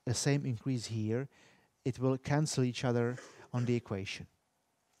then the same increase here, it will cancel each other on the equation.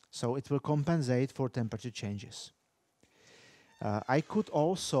 So it will compensate for temperature changes. I could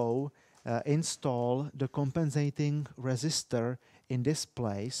also install the compensating resistor in this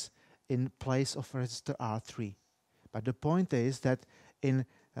place, in place of resistor R3. But the point is that in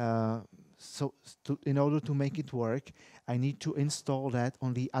order to make it work, I need to install that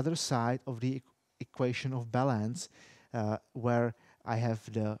on the other side of the equation of balance, where I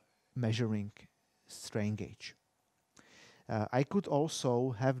have the measuring strain gauge. I could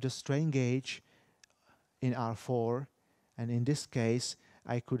also have the strain gauge in R4, and in this case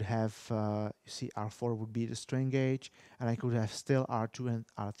I could have, you see, R4 would be the strain gauge, and I could have still R2 and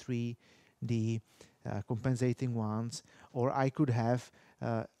R3, the compensating ones, or I could have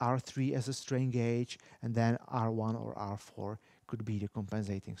R3 as a strain gauge, and then R1 or R4 could be the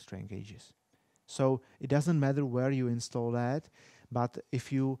compensating strain gauges. So it doesn't matter where you install that, but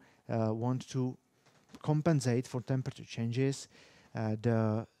if you want to compensate for temperature changes,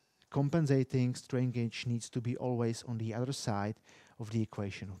 the compensating strain gauge needs to be always on the other side of the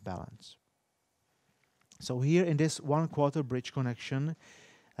equation of balance. So here in this 1/4 bridge connection,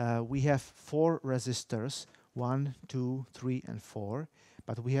 we have 4 resistors, 1, 2, 3, and 4,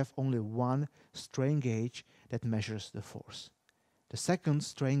 but we have only one strain gauge that measures the force. The second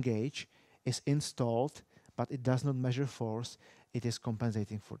strain gauge is installed, but it does not measure force, it is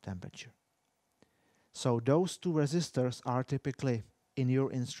compensating for temperature. So those 2 resistors are typically in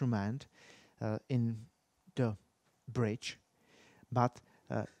your instrument, in the bridge, but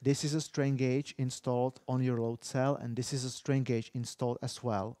this is a strain gauge installed on your load cell, and this is a strain gauge installed as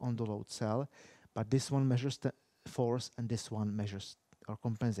well on the load cell, but this one measures the force and this one measures or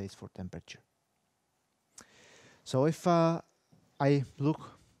compensates for temperature. So if I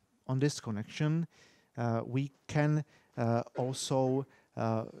look on this connection, we can also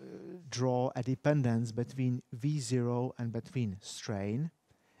draw a dependence between V0 and between strain,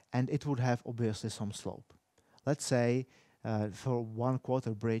 and it would have obviously some slope. Let's say for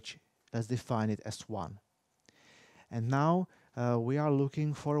 1/4 bridge, let's define it as 1. And now we are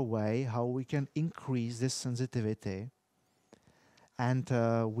looking for a way how we can increase this sensitivity, and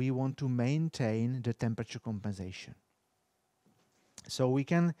we want to maintain the temperature compensation. So we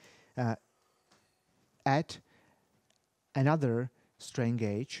can add another strain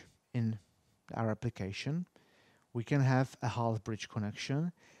gauge in our application. We can have a half bridge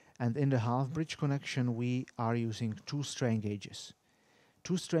connection, and in the half bridge connection we are using 2 strain gauges.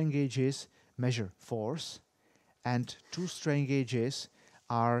 2 strain gauges measure force, and 2 strain gauges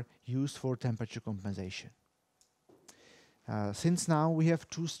are used for temperature compensation. Since now we have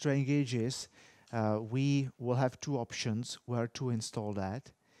 2 strain gauges, we will have 2 options where to install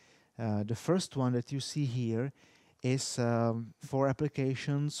that. The first one that you see here is for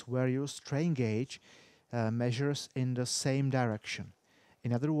applications where your strain gauge measures in the same direction.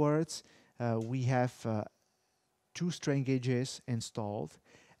 In other words, we have 2 strain gauges installed,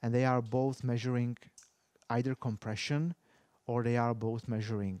 and they are both measuring either compression or they are both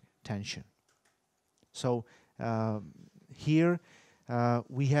measuring tension. So here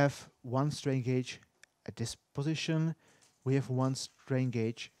we have one strain gauge at this position, we have one strain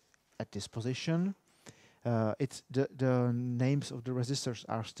gauge at this position. It's the names of the resistors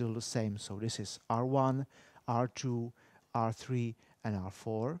are still the same. So this is R1, R2, R3, and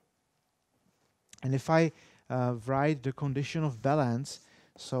R4. And if I write the condition of balance,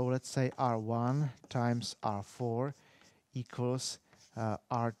 so let's say R1 times R4 equals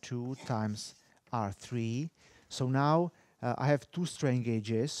R2 times R3. So now I have two strain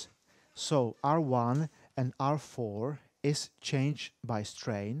gauges. So R1 and R4 is changed by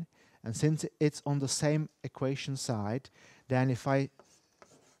strain. And since it's on the same equation side, then if I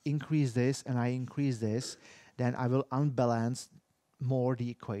increase this and I increase this, then I will unbalance more the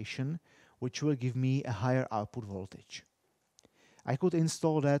equation, which will give me a higher output voltage. I could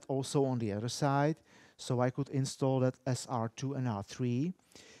install that also on the other side. So I could install that as R2 and R3,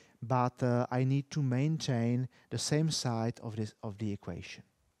 but I need to maintain the same side of the equation.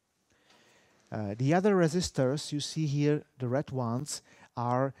 The other resistors you see here, the red ones,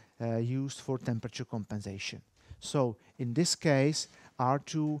 are used for temperature compensation. So in this case,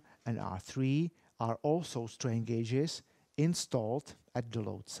 R2 and R3 are also strain gauges installed at the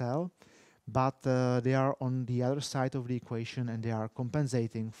load cell, but they are on the other side of the equation and they are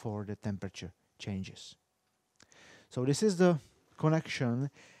compensating for the temperature changes. So this is the connection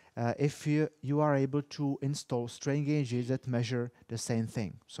if you are able to install strain gauges that measure the same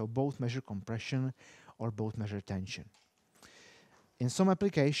thing. So both measure compression or both measure tension. In some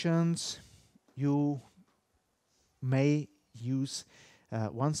applications, you may use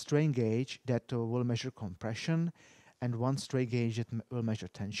one strain gauge that will measure compression and one strain gauge that will measure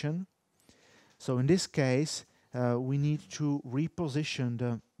tension. So in this case, we need to reposition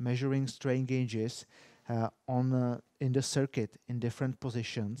the measuring strain gauges in the circuit in different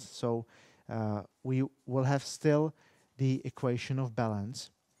positions. So we will have still the equation of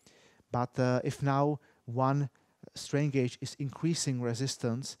balance. But if now one strain gauge is increasing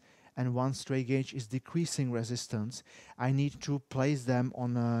resistance and one strain gauge is decreasing resistance, I need to place them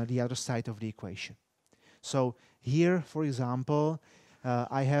on the other side of the equation. So here, for example,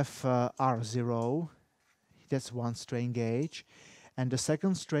 I have R0, that's one strain gauge, and the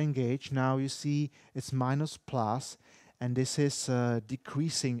second strain gauge, now you see it's minus plus, and this is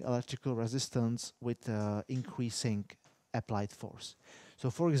decreasing electrical resistance with increasing applied force. So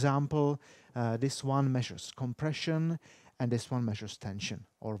for example, this one measures compression and this one measures tension,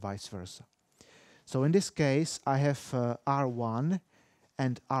 or vice versa. So in this case, I have R1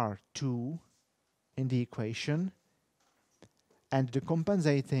 and R2 in the equation, and the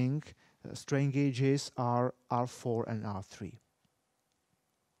compensating strain gauges are R4 and R3.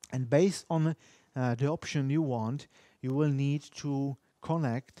 And based on the option you want, you will need to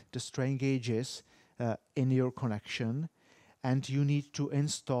connect the strain gauges in your connection, and you need to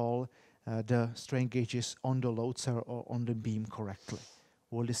install the strain gauges on the load cell or on the beam correctly.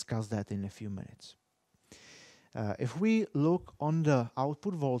 We'll discuss that in a few minutes. If we look on the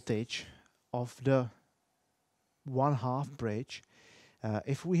output voltage of the 1/2 bridge,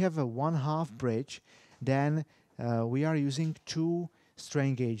 if we have a 1/2 bridge, then we are using two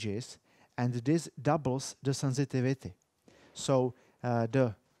strain gauges, and this doubles the sensitivity. So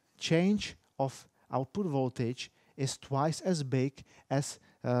the change of output voltage is twice as big as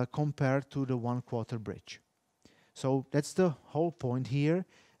compared to the 1/4 bridge. So that's the whole point here.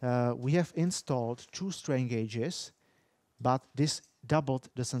 We have installed two strain gauges, but this doubled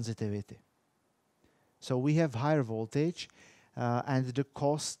the sensitivity. So we have higher voltage, and the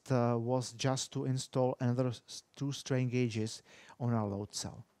cost was just to install another two strain gauges on our load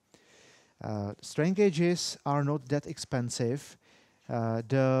cell. Strain gauges are not that expensive.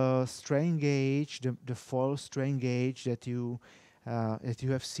 The strain gauge, the foil strain gauge that you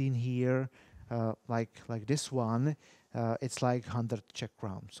have seen here, like this one, it's like 100 Czech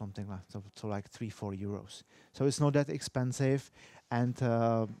crowns, something like that, so like 3-4 euros. So it's not that expensive, and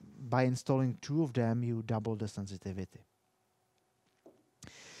by installing two of them, you double the sensitivity.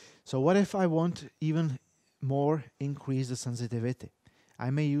 So what if I want even more increase the sensitivity? I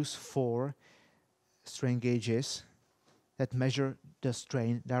may use 4 strain gauges that measure the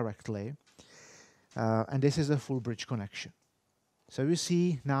strain directly, and this is a full bridge connection. So you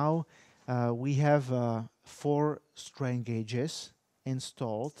see now we have 4 strain gauges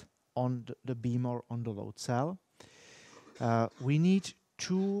installed on the beam or on the load cell. We need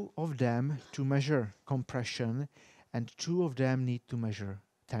 2 of them to measure compression, and 2 of them need to measure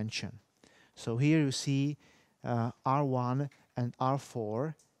tension. So here you see R1 and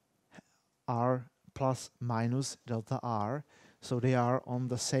R4 are plus minus delta R. So they are on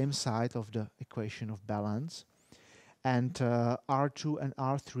the same side of the equation of balance. And R2 and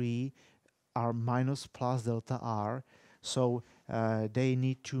R3 are minus plus delta R. So they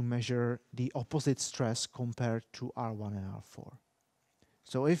need to measure the opposite stress compared to R1 and R4.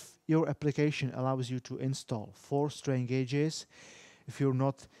 So if your application allows you to install 4 strain gauges, if you're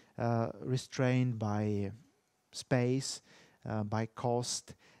not restrained by space, by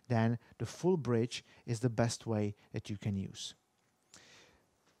cost, then the full bridge is the best way that you can use.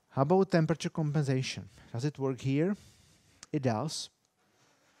 How about temperature compensation? Does it work here? It does.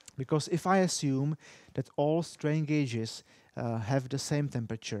 Because if I assume that all strain gauges have the same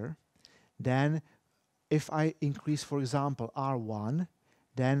temperature, then if I increase, for example, R1,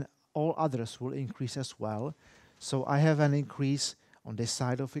 then all others will increase as well. So I have an increase on this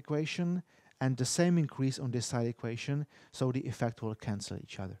side of equation and the same increase on this side equation, so the effect will cancel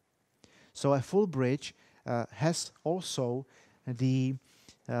each other. So a full bridge has also the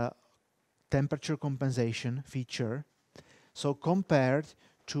temperature compensation feature. So compared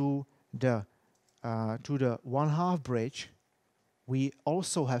to the 1/2 bridge, we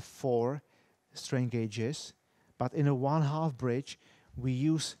also have 4 strain gauges, but in a 1/2 bridge we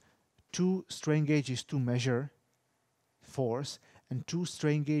use 2 strain gauges to measure force and 2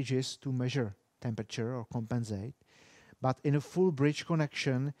 strain gauges to measure temperature or compensate. But in a full bridge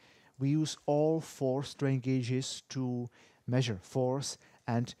connection we use all 4 strain gauges to measure force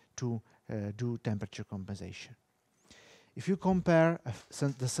and to do temperature compensation. If you compare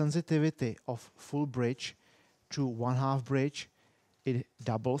the sensitivity of full bridge to 1/2 bridge, it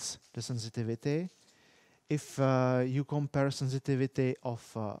doubles the sensitivity. If you compare sensitivity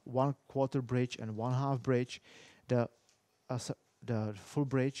of 1/4 bridge and 1/2 bridge, the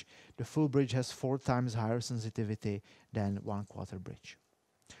full bridge has 4 times higher sensitivity than 1/4 bridge.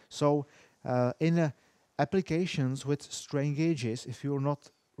 So in applications with strain gauges, if you're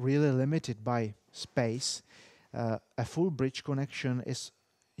not really limited by space, a full bridge connection is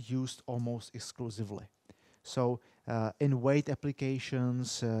used almost exclusively. So in weight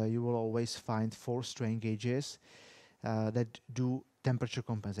applications, you will always find 4 strain gauges that do temperature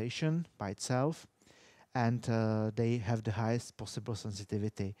compensation by itself, and they have the highest possible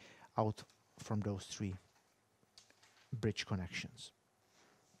sensitivity out from those 3 bridge connections.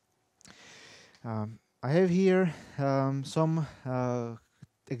 I have here some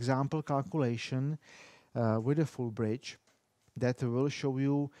example calculation with a full bridge that will show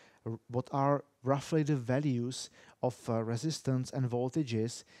you what are roughly the values of resistance and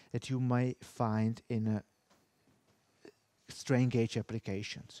voltages that you may find in strain gauge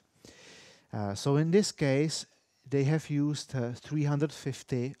applications. So in this case, they have used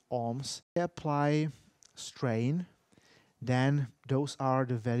 350 ohms. They apply strain, then those are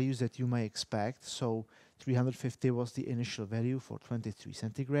the values that you may expect. So 350 was the initial value for 23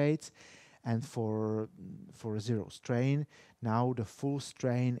 centigrade. And for 0 strain, now the full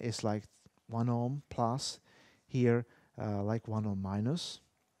strain is like 1 ohm plus, here like 1 ohm minus.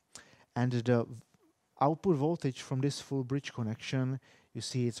 And the output voltage from this full bridge connection, you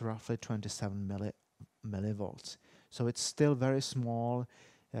see it's roughly 27 millivolts. So it's still very small.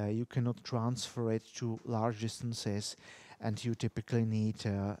 You cannot transfer it to large distances, and you typically need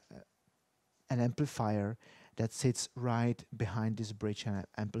an amplifier that sits right behind this bridge and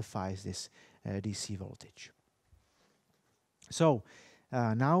amplifies this DC voltage. So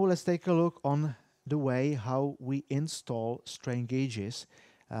now let's take a look on the way how we install strain gauges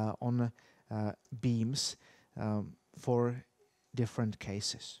on beams for different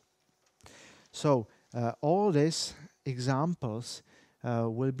cases. So all these examples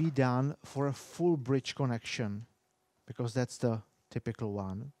will be done for a full bridge connection, because that's the typical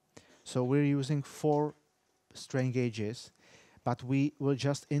one. So we're using 4 strain gauges, but we will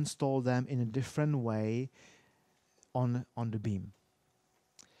just install them in a different way on the beam.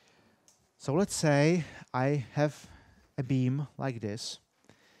 So let's say I have a beam like this.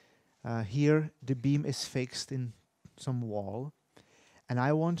 Here the beam is fixed in some wall, and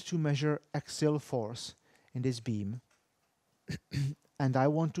I want to measure axial force in this beam. And I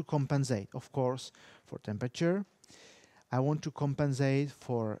want to compensate, of course, for temperature. I want to compensate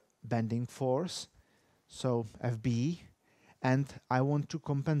for bending force, so FB, and I want to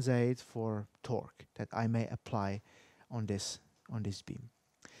compensate for torque that I may apply on this beam.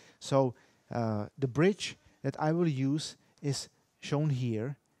 So the bridge that I will use is shown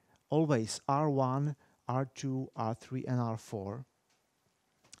here, always R1, R2, R3, and R4.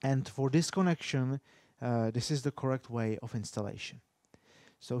 And for this connection, this is the correct way of installation.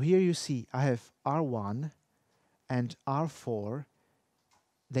 So here you see I have R1 and R4.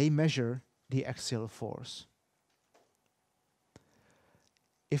 They measure the axial force.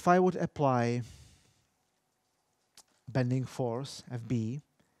 If I would apply bending force Fb,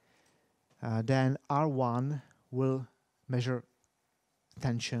 then R1 will measure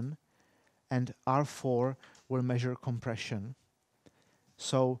tension and R4 will measure compression.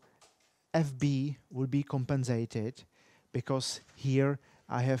 So Fb will be compensated because here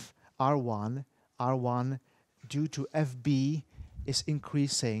I have R1. R1 due to Fb is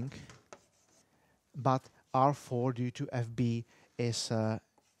increasing, but R4 due to Fb is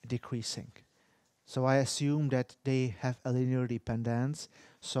decreasing. So I assume that they have a linear dependence,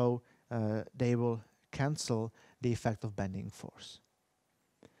 so they will cancel the effect of bending force.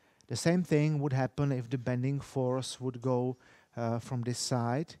 The same thing would happen if the bending force would go from this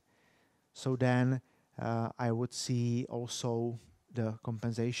side. So then I would see also the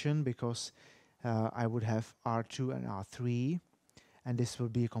compensation because I would have R2 and R3, and this will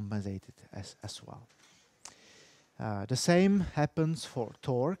be compensated as well. The same happens for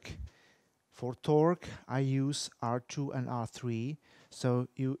torque. For torque, I use R2 and R3. So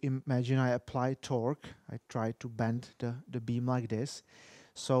you imagine I apply torque. I try to bend the beam like this.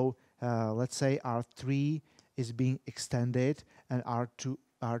 So let's say R3 is being extended and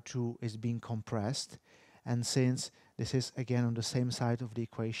R2 is being compressed. And since this is again on the same side of the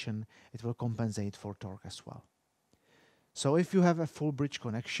equation, it will compensate for torque as well. So if you have a full bridge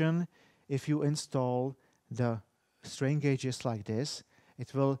connection, if you install the strain gauges like this,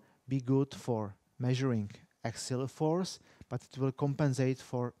 it will be good for measuring axial force, but it will compensate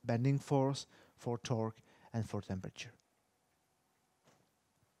for bending force, for torque, and for temperature.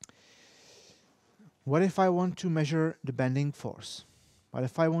 What if I want to measure the bending force? Well,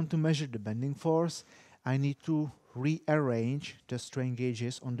 if I want to measure the bending force, I need to rearrange the strain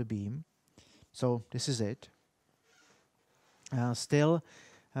gauges on the beam. So this is it. Still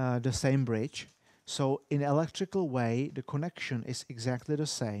the same bridge. So in electrical way, the connection is exactly the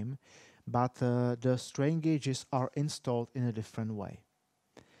same, but the strain gauges are installed in a different way.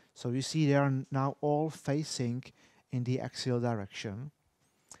 So you see they are now all facing in the axial direction.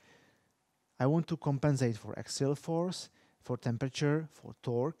 I want to compensate for axial force, for temperature, for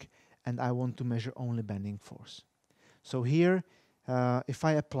torque, and I want to measure only bending force. So here, if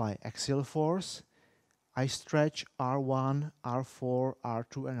I apply axial force, I stretch R1, R4,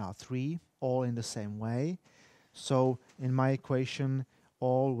 R2, and R3 all in the same way. So in my equation,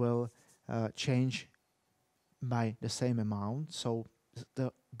 all will change by the same amount. So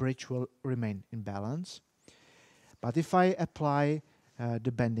the bridge will remain in balance. But if I apply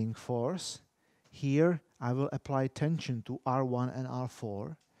the bending force, here I will apply tension to R1 and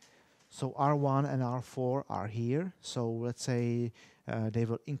R4. So R1 and R4 are here. So let's say they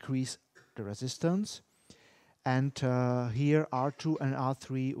will increase the resistance. And here R2 and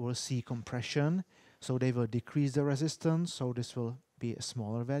R3 will see compression, so they will decrease the resistance, so this will be a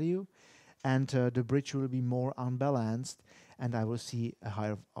smaller value. And the bridge will be more unbalanced, and I will see a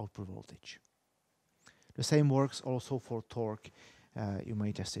higher output voltage. The same works also for torque. You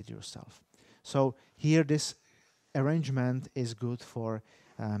may test it yourself. So here this arrangement is good for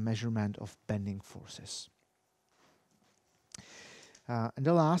measurement of bending forces. And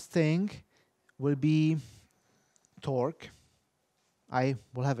the last thing will be torque. I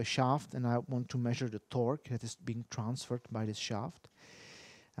will have a shaft and I want to measure the torque that is being transferred by this shaft.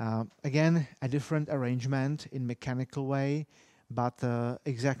 Again, a different arrangement in mechanical way, but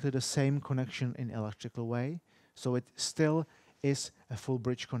exactly the same connection in electrical way. So it still is a full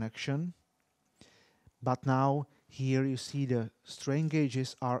bridge connection. But now here you see the strain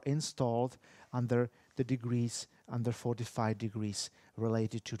gauges are installed under the degrees, under 45 degrees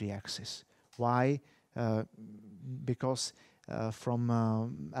related to the axis. Why? Because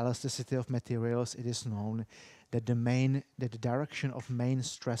from elasticity of materials, it is known that the direction of main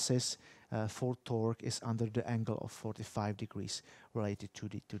stresses for torque is under the angle of 45 degrees related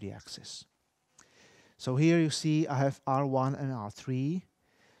to the axis. So here you see I have R1 and R3.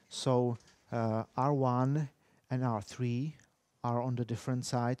 So R1 and R3 are on the different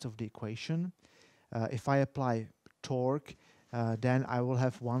sides of the equation. If I apply torque, then I will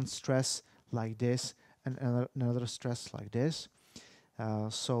have one stress like this and another stress like this.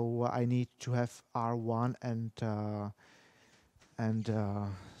 So I need to have R1 and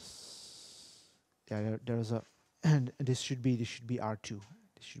yeah, there's a and this should be R2.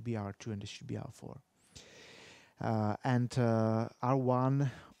 This should be R2 and this should be R4. And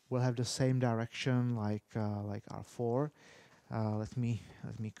R1 will have the same direction like R4. Let me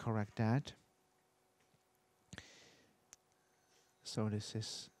correct that. So this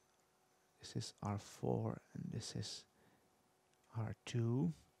is R4 and this is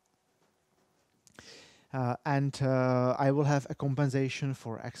R2. I will have a compensation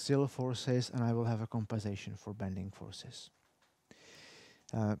for axial forces, and I will have a compensation for bending forces.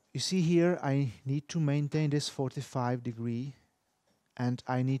 You see here, I need to maintain this 45 degree, and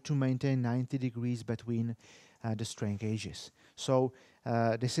I need to maintain 90 degrees between the strain gauges. So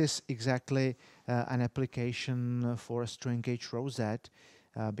this is exactly an application for a strain gauge rosette,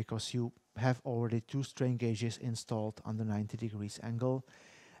 because you have already two strain gauges installed on the 90 degrees angle,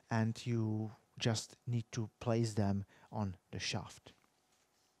 and you just need to place them on the shaft.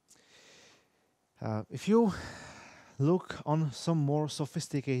 If you look on some more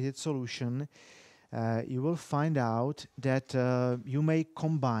sophisticated solution, you will find out that you may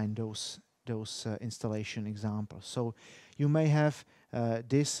combine those installation examples. So you may have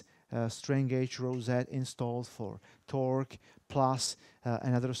this strain gauge rosette installed for torque plus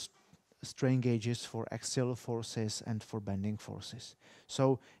another strain gauges for axial forces and for bending forces.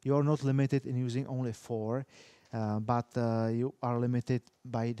 So you are not limited in using only 4, but you are limited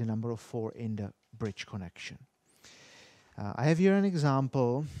by the number of 4 in the bridge connection. I have here an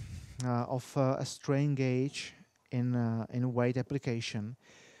example of a strain gauge in weight application.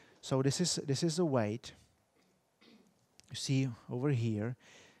 So this is a weight. You see over here,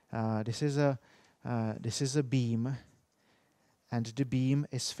 this is a beam, and the beam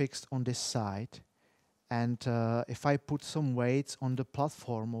is fixed on this side. And if I put some weights on the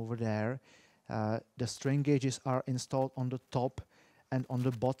platform over there, the strain gauges are installed on the top and on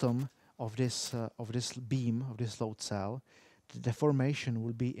the bottom of this beam, of this load cell. The deformation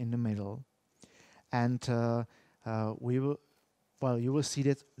will be in the middle, and you will see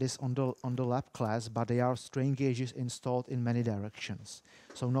that this on the lab class, but they are strain gauges installed in many directions.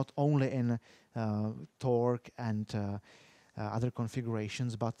 So not only in torque and other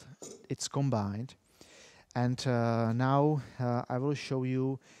configurations, but it's combined. And now I will show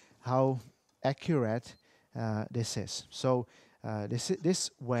you how accurate this is. So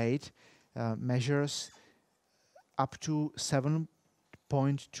this weight measures up to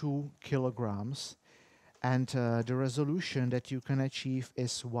 7.2 kilograms, and the resolution that you can achieve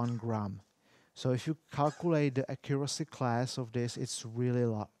is 1 gram. So if you calculate the accuracy class of this, it's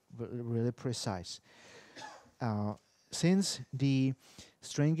really precise. Since the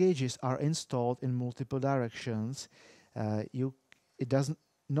strain gauges are installed in multiple directions, it does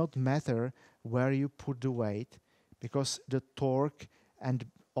not matter where you put the weight, because the torque and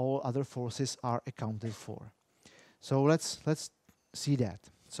all other forces are accounted for. So let's see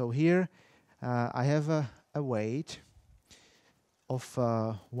that. So here I have a weight of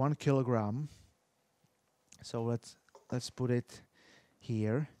 1 kilogram. So let's put it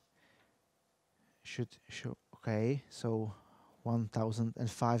here. Should show. Okay, so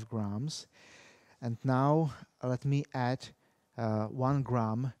 1005 grams. And now let me add 1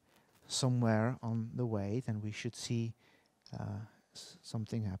 gram somewhere on the weight, and we should see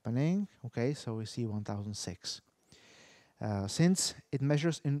something happening. Okay, so we see 1006. Since it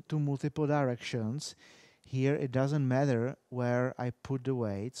measures into multiple directions, here it doesn't matter where I put the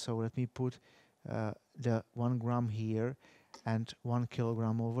weight. So let me put the 1 gram here and 1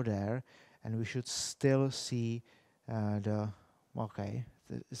 kilogram over there, and we should still see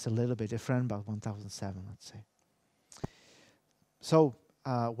it's a little bit different, but 1007, let's say. So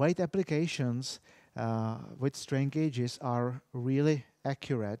weight applications with strain gauges are really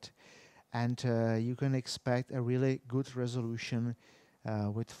accurate, and you can expect a really good resolution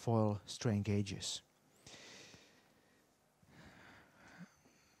with foil strain gauges.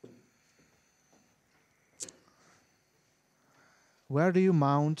 Where do you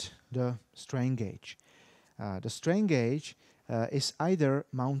mount the strain gauge? The strain gauge is either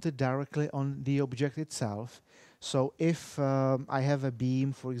mounted directly on the object itself. So if I have a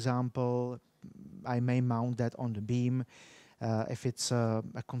beam, for example, I may mount that on the beam. If it's a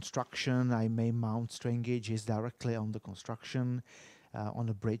construction, I may mount strain gauges directly on the construction, on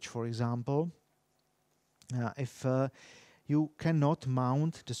a bridge, for example. If you cannot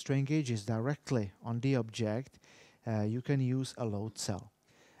mount the strain gauges directly on the object, you can use a load cell.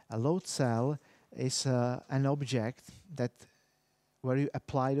 A load cell is an object that where you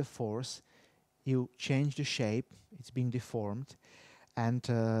apply the force, you change the shape, it's being deformed, and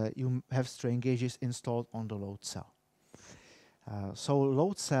you have strain gauges installed on the load cell. So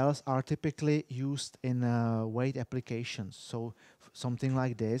load cells are typically used in weight applications. So something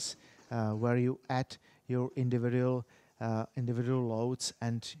like this, where you add your individual loads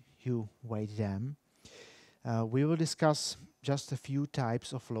and you weight them. We will discuss just a few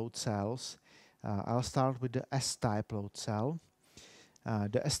types of load cells. I'll start with the S-type load cell.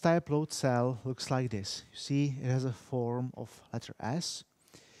 The S-type load cell looks like this. You see, it has a form of letter S.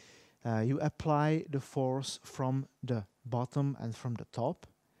 You apply the force from the bottom and from the top.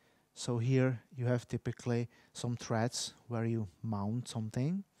 So here you have typically some threads where you mount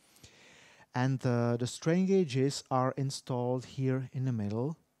something. And the strain gauges are installed here in the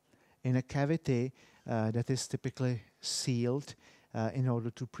middle in a cavity that is typically sealed in order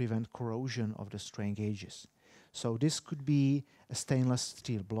to prevent corrosion of the strain gauges. So this could be a stainless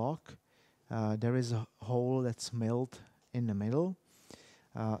steel block. There is a hole that's milled in the middle.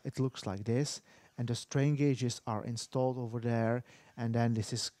 It looks like this, and the strain gauges are installed over there, and then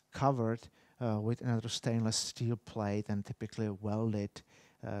this is covered with another stainless steel plate and typically welded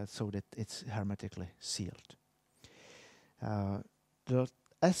so that it's hermetically sealed. The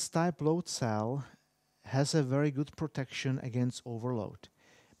S-type load cell has a very good protection against overload,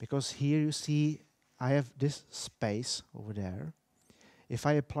 because here you see I have this space over there. If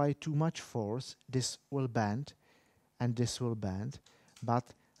I apply too much force, this will bend and this will bend,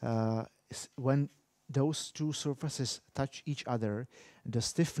 but when those two surfaces touch each other, the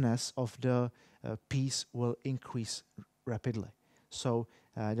stiffness of the piece will increase rapidly. So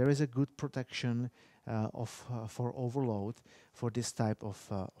there is a good protection for overload for this type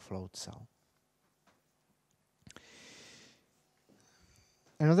of load cell.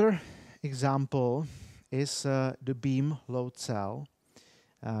 Another example is the beam load cell.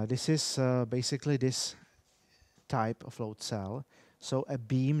 This is basically this type of load cell. So a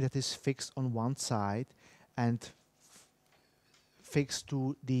beam that is fixed on one side and fixed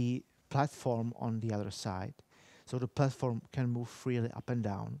to the platform on the other side. So the platform can move freely up and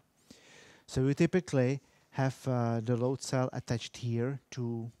down. So you typically have the load cell attached here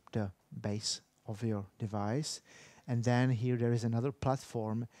to the base of your device. And then here there is another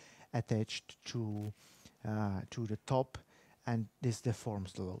platform attached to the top, and this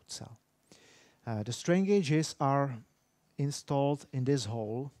deforms the load cell. The strain gauges are installed in this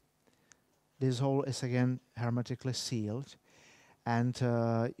hole. This hole is again hermetically sealed, and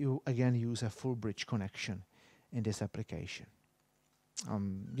you again use a full bridge connection in this application.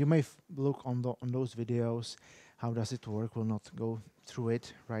 You may look on those videos. How does it work? We'll not go through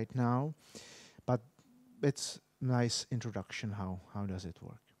it right now, but it's a nice introduction. How does it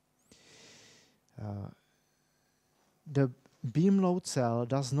work? The beam load cell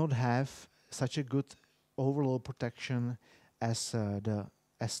does not have such a good overload protection as the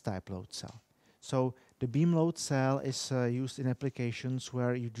S-type load cell. So the beam load cell is used in applications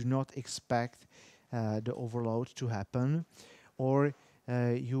where you do not expect the overload to happen, or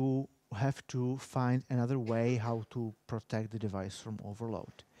you have to find another way how to protect the device from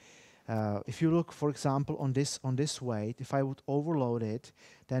overload. If you look, for example, on this weight, if I would overload it,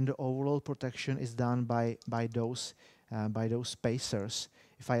 then the overload protection is done by those spacers.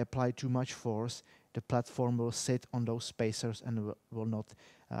 If I apply too much force, the platform will sit on those spacers and will not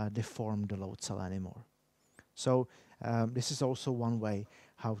deform the load cell anymore. So this is also one way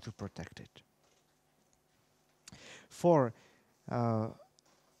how to protect it. For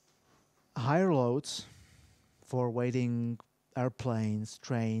higher loads, for weighting airplanes,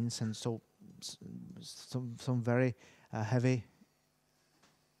 trains, and so some very heavy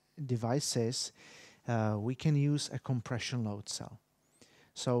devices, we can use a compression load cell.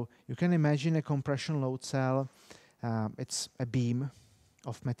 So you can imagine a compression load cell. It's a beam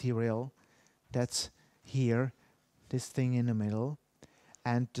of material that's here, this thing in the middle,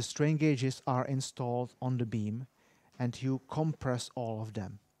 and the strain gauges are installed on the beam, and you compress all of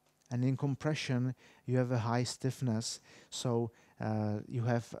them. And in compression, you have a high stiffness, so you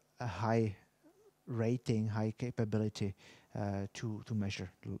have a high rating, high capability to measure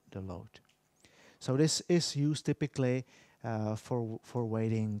the load. So this is used typically for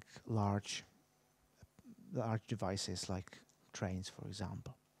weighting large devices like trains, for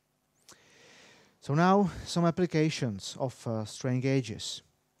example. So now some applications of strain gauges.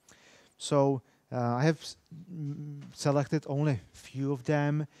 So I have selected only a few of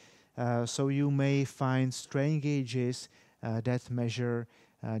them. So you may find strain gauges that measure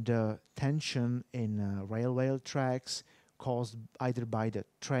the tension in railway tracks caused either by the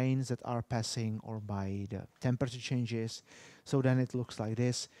trains that are passing or by the temperature changes. So then it looks like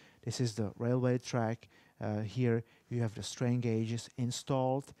this. This is the railway track. Here you have the strain gauges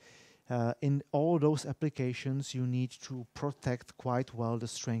installed. In all those applications, you need to protect quite well the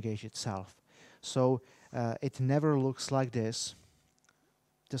strain gauge itself. So it never looks like this,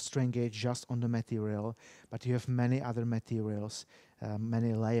 the strain gauge just on the material, but you have many other materials,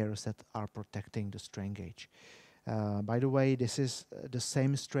 many layers that are protecting the strain gauge. By the way, this is the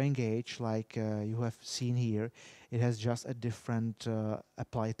same strain gauge like you have seen here. It has just a different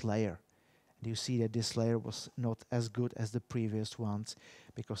applied layer. And you see that this layer was not as good as the previous ones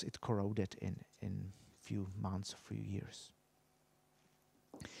because it corroded in few months, few years.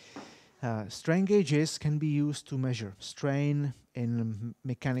 Strain gauges can be used to measure strain in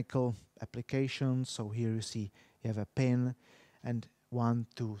mechanical applications. So here you see you have a pin and 1,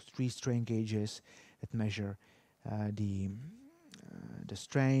 2, 3 strain gauges that measure the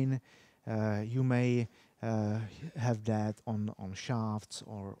strain. You may have that on shafts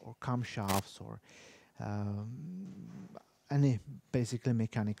or camshafts or any basically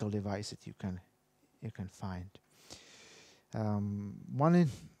mechanical device that you can find. One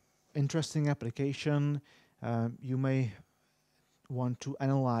interesting application, you may want to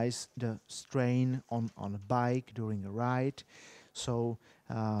analyze the strain on a bike during a ride. So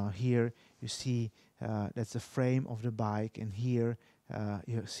here you see that's the frame of the bike, and here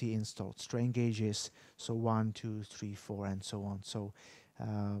you see installed strain gauges. So 1, 2, 3, 4, and so on. So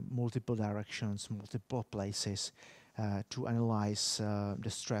multiple directions, multiple places to analyze the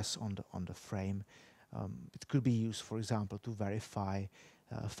stress on the frame. It could be used, for example, to verify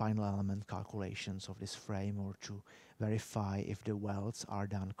final element calculations of this frame, or to verify if the welds are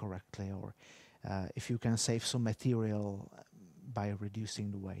done correctly, or if you can save some material by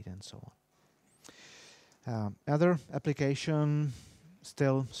reducing the weight, and so on. Other application,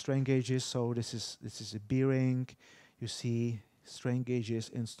 still strain gauges. So this is a bearing. You see strain gauges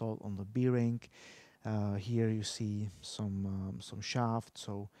installed on the bearing. Here you see some shaft.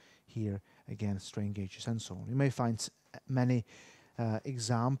 So here again strain gauges and so on. You may find many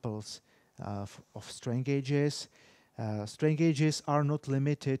examples of strain gauges. Strain gauges are not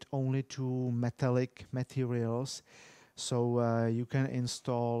limited only to metallic materials. So you can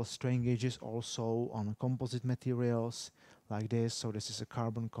install strain gauges also on composite materials like this. So this is a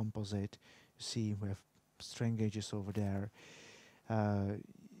carbon composite. You see we have strain gauges over there.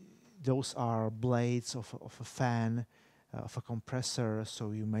 Those are blades of a fan, of a compressor,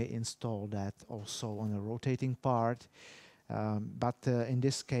 so you may install that also on a rotating part. But in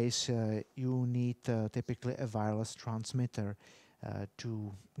this case, you need typically a wireless transmitter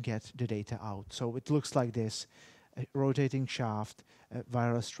to get the data out. So it looks like this: a rotating shaft, a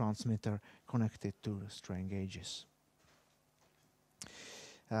wireless transmitter connected to strain gauges.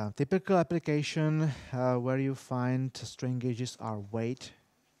 Typical application where you find strain gauges are weight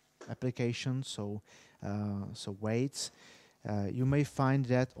applications, so weights. You may find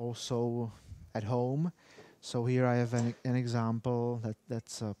that also at home. So here I have an example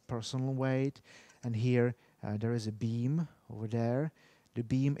that's a personal weight, and here there is a beam over there. The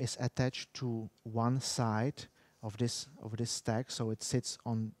beam is attached to one side of this stack, so it sits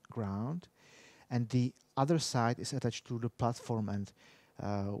on ground, and the other side is attached to the platform, and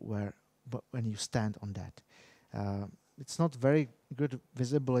when you stand on that. It's not very good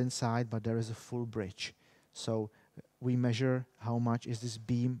visible inside, but there is a full bridge. So we measure how much is this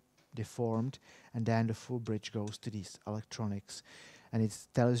beam deformed, and then the full bridge goes to these electronics, and it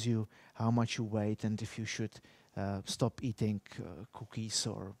tells you how much you weigh and if you should stop eating cookies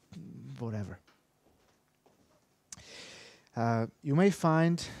or whatever. You may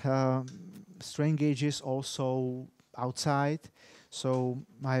find strain gauges also outside. So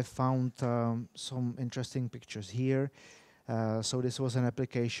I have found some interesting pictures here. So this was an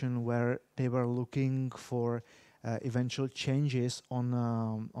application where they were looking for eventual changes on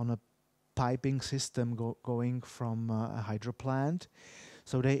a piping system going from a hydro plant.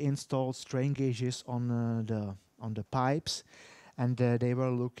 So they installed strain gauges on the pipes, and they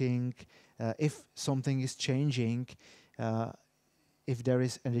were looking if something is changing, if there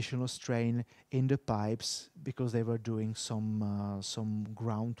is additional strain in the pipes, because they were doing some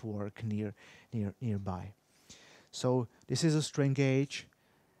groundwork nearby. So this is a strain gauge.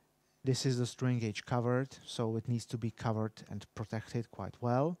 This is the strain gauge covered, so it needs to be covered and protected quite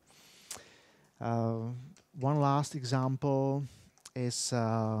well. One last example is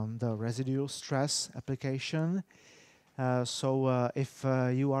the residual stress application. If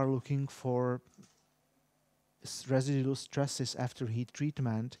you are looking for residual stresses after heat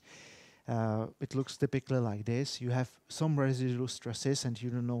treatment, it looks typically like this. You have some residual stresses and you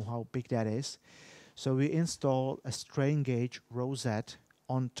don't know how big that is. So we install a strain gauge rosette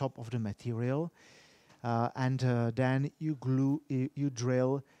on top of the material, and then you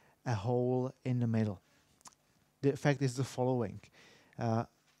drill a hole in the middle. The effect is the following.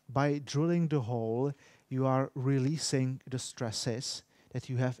 By drilling the hole, you are releasing the stresses that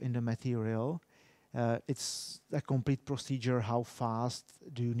you have in the material. It's a complete procedure: how fast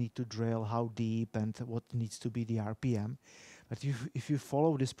do you need to drill, how deep, and what needs to be the RPM. But if you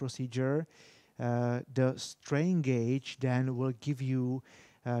follow this procedure, the strain gauge then will give you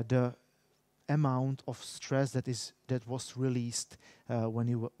the amount of stress that was released when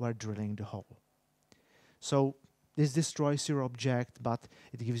you were drilling the hole. So this destroys your object, but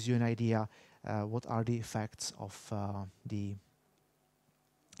it gives you an idea what are the effects of the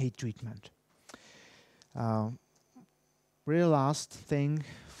heat treatment. Really last thing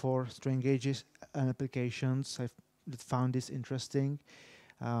for strain gauges and applications, I've found this interesting.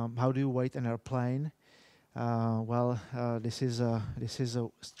 How do you weight an airplane? This is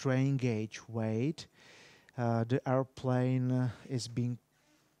a strain gauge weight. The airplane is being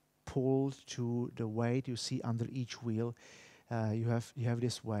pulled to the weight you see under each wheel. You have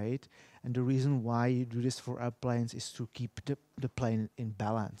this weight, and the reason why you do this for airplanes is to keep the plane in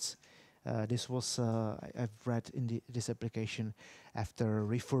balance. This was I've read in this application after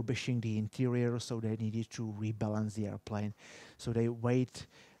refurbishing the interior, so they needed to rebalance the airplane. So they weight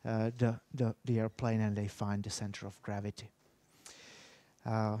the airplane and they find the center of gravity.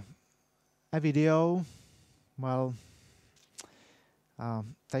 A video, well,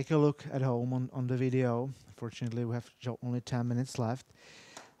 take a look at home on the video. Unfortunately, we have only 10 minutes left,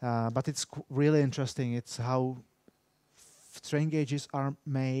 but it's really interesting. It's how strain gauges are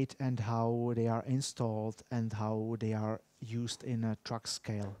made and how they are installed and how they are used in truck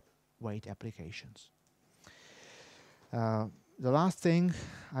scale weight applications. The last thing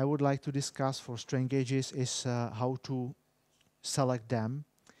I would like to discuss for strain gauges is how to select them.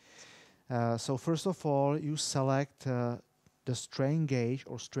 So first of all, you select the strain gauge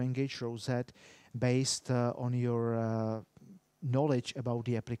or strain gauge rosette based on your knowledge about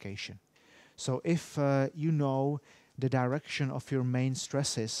the application. So if you know the direction of your main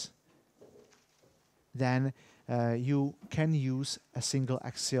stresses, then you can use a single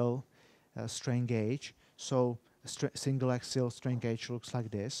axial strain gauge. So a single axial strain gauge looks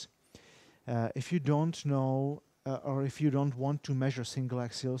like this. If you don't know or if you don't want to measure single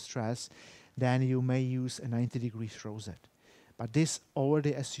axial stress, then you may use a 90 degrees rosette. But this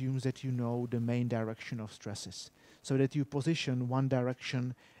already assumes that you know the main direction of stresses, so that you position one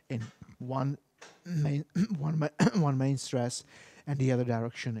direction in one main stress and the other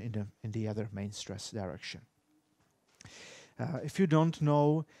direction in the other main stress direction. If you don't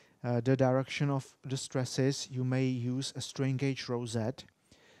know the direction of the stresses, you may use a strain gauge rosette.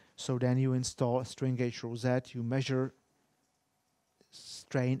 So then you install a strain gauge rosette, you measure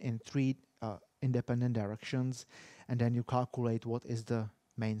strain in 3 independent directions, and then you calculate what is the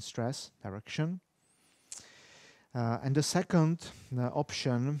main stress direction. And the second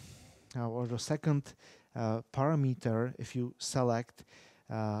option, or the second parameter, if you select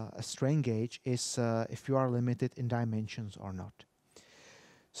a strain gauge, is if you are limited in dimensions or not.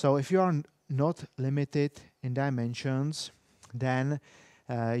 So if you are not limited in dimensions, then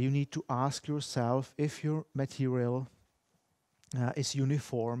you need to ask yourself if your material is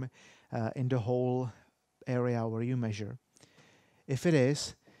uniform in the whole area where you measure. If it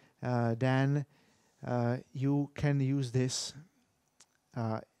is, then you can use this.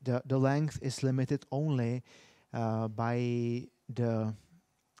 The length is limited only by the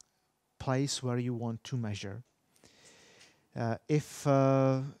place where you want to measure. If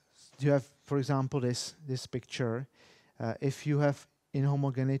you have, for example, this picture, if you have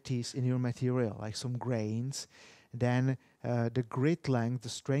inhomogeneities in your material, like some grains, then the grid length, the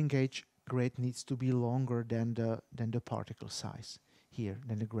strain gauge grid, needs to be longer than the particle size here,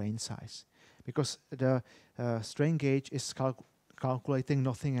 than the grain size, because the strain gauge is calculating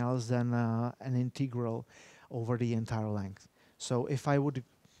nothing else than an integral over the entire length. So if I would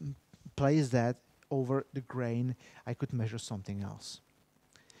place that over the grain, I could measure something else.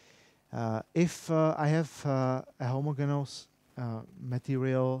 If I have a homogeneous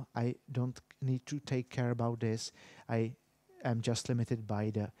material, I don't need to take care about this. I am just limited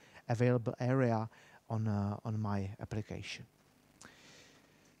by the available area on my application.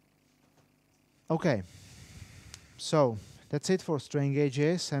 Okay, so that's it for strain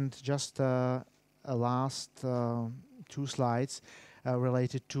gauges, and just a last 2 slides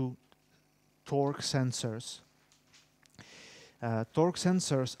related to torque sensors. Torque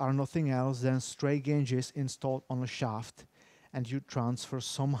sensors are nothing else than strain gauges installed on a shaft, and you transfer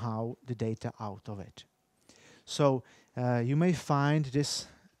somehow the data out of it. So you may find this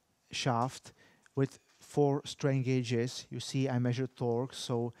shaft with 4 strain gauges. You see I measure torque,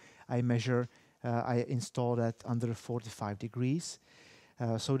 so I install that under 45 degrees.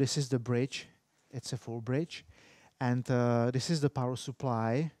 So this is the bridge. It's a full bridge. And this is the power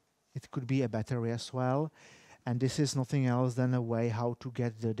supply. It could be a battery as well. And this is nothing else than a way how to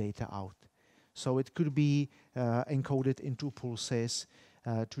get the data out. So it could be encoded into pulses.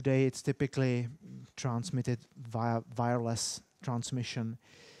 Today it's typically transmitted via wireless transmission.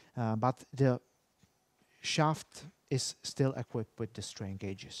 but the shaft is still equipped with the strain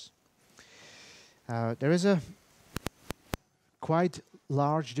gauges. There is a quite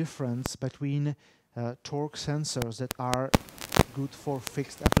large difference between torque sensors that are good for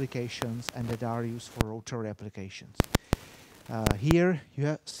fixed applications and that are used for rotary applications. Here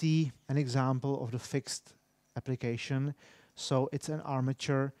you see an example of the fixed application. So it's an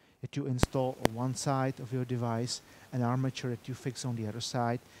armature that you install on one side of your device, an armature that you fix on the other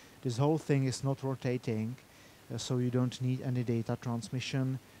side. This whole thing is not rotating, so you don't need any data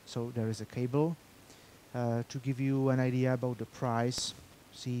transmission. So there is a cable. To give you an idea about the price,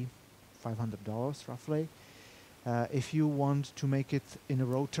 see, $500 roughly. If you want to make it in a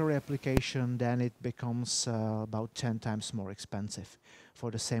rotary application, then it becomes about 10 times more expensive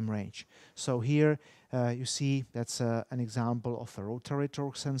for the same range. So here you see that's an example of a rotary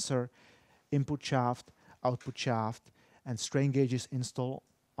torque sensor, input shaft, output shaft, and strain gauges installed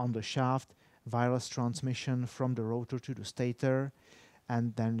on the shaft, wireless transmission from the rotor to the stator,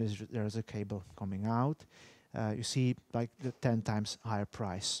 and then there's a cable coming out. You see like the 10 times higher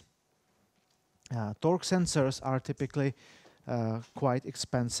price. Torque sensors are typically quite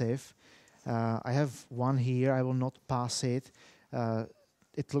expensive. I have one here. I will not pass it.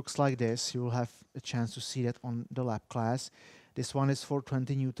 It looks like this. You will have a chance to see that on the lab class. This one is for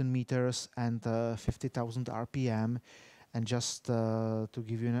 20 Newton meters and 50,000 RPM. And just to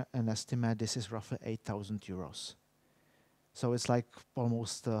give you an estimate, this is roughly 8,000 euros. So it's like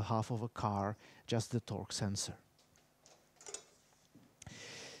almost half of a car, just the torque sensor.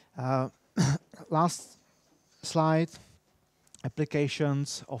 Last slide,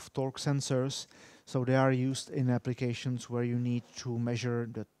 applications of torque sensors. So they are used in applications where you need to measure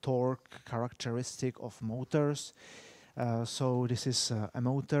the torque characteristic of motors. So this is a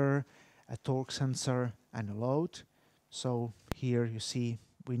motor, a torque sensor, and a load. So here you see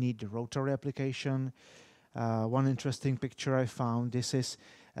we need the rotary application. One interesting picture I found, this is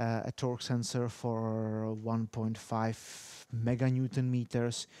a torque sensor for 1.5 meganewton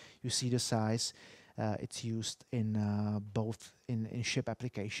meters. You see the size. It's used in both in ship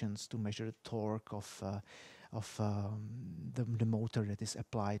applications to measure the torque of the motor that is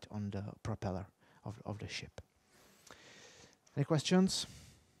applied on the propeller of the ship. Any questions?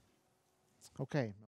 Okay.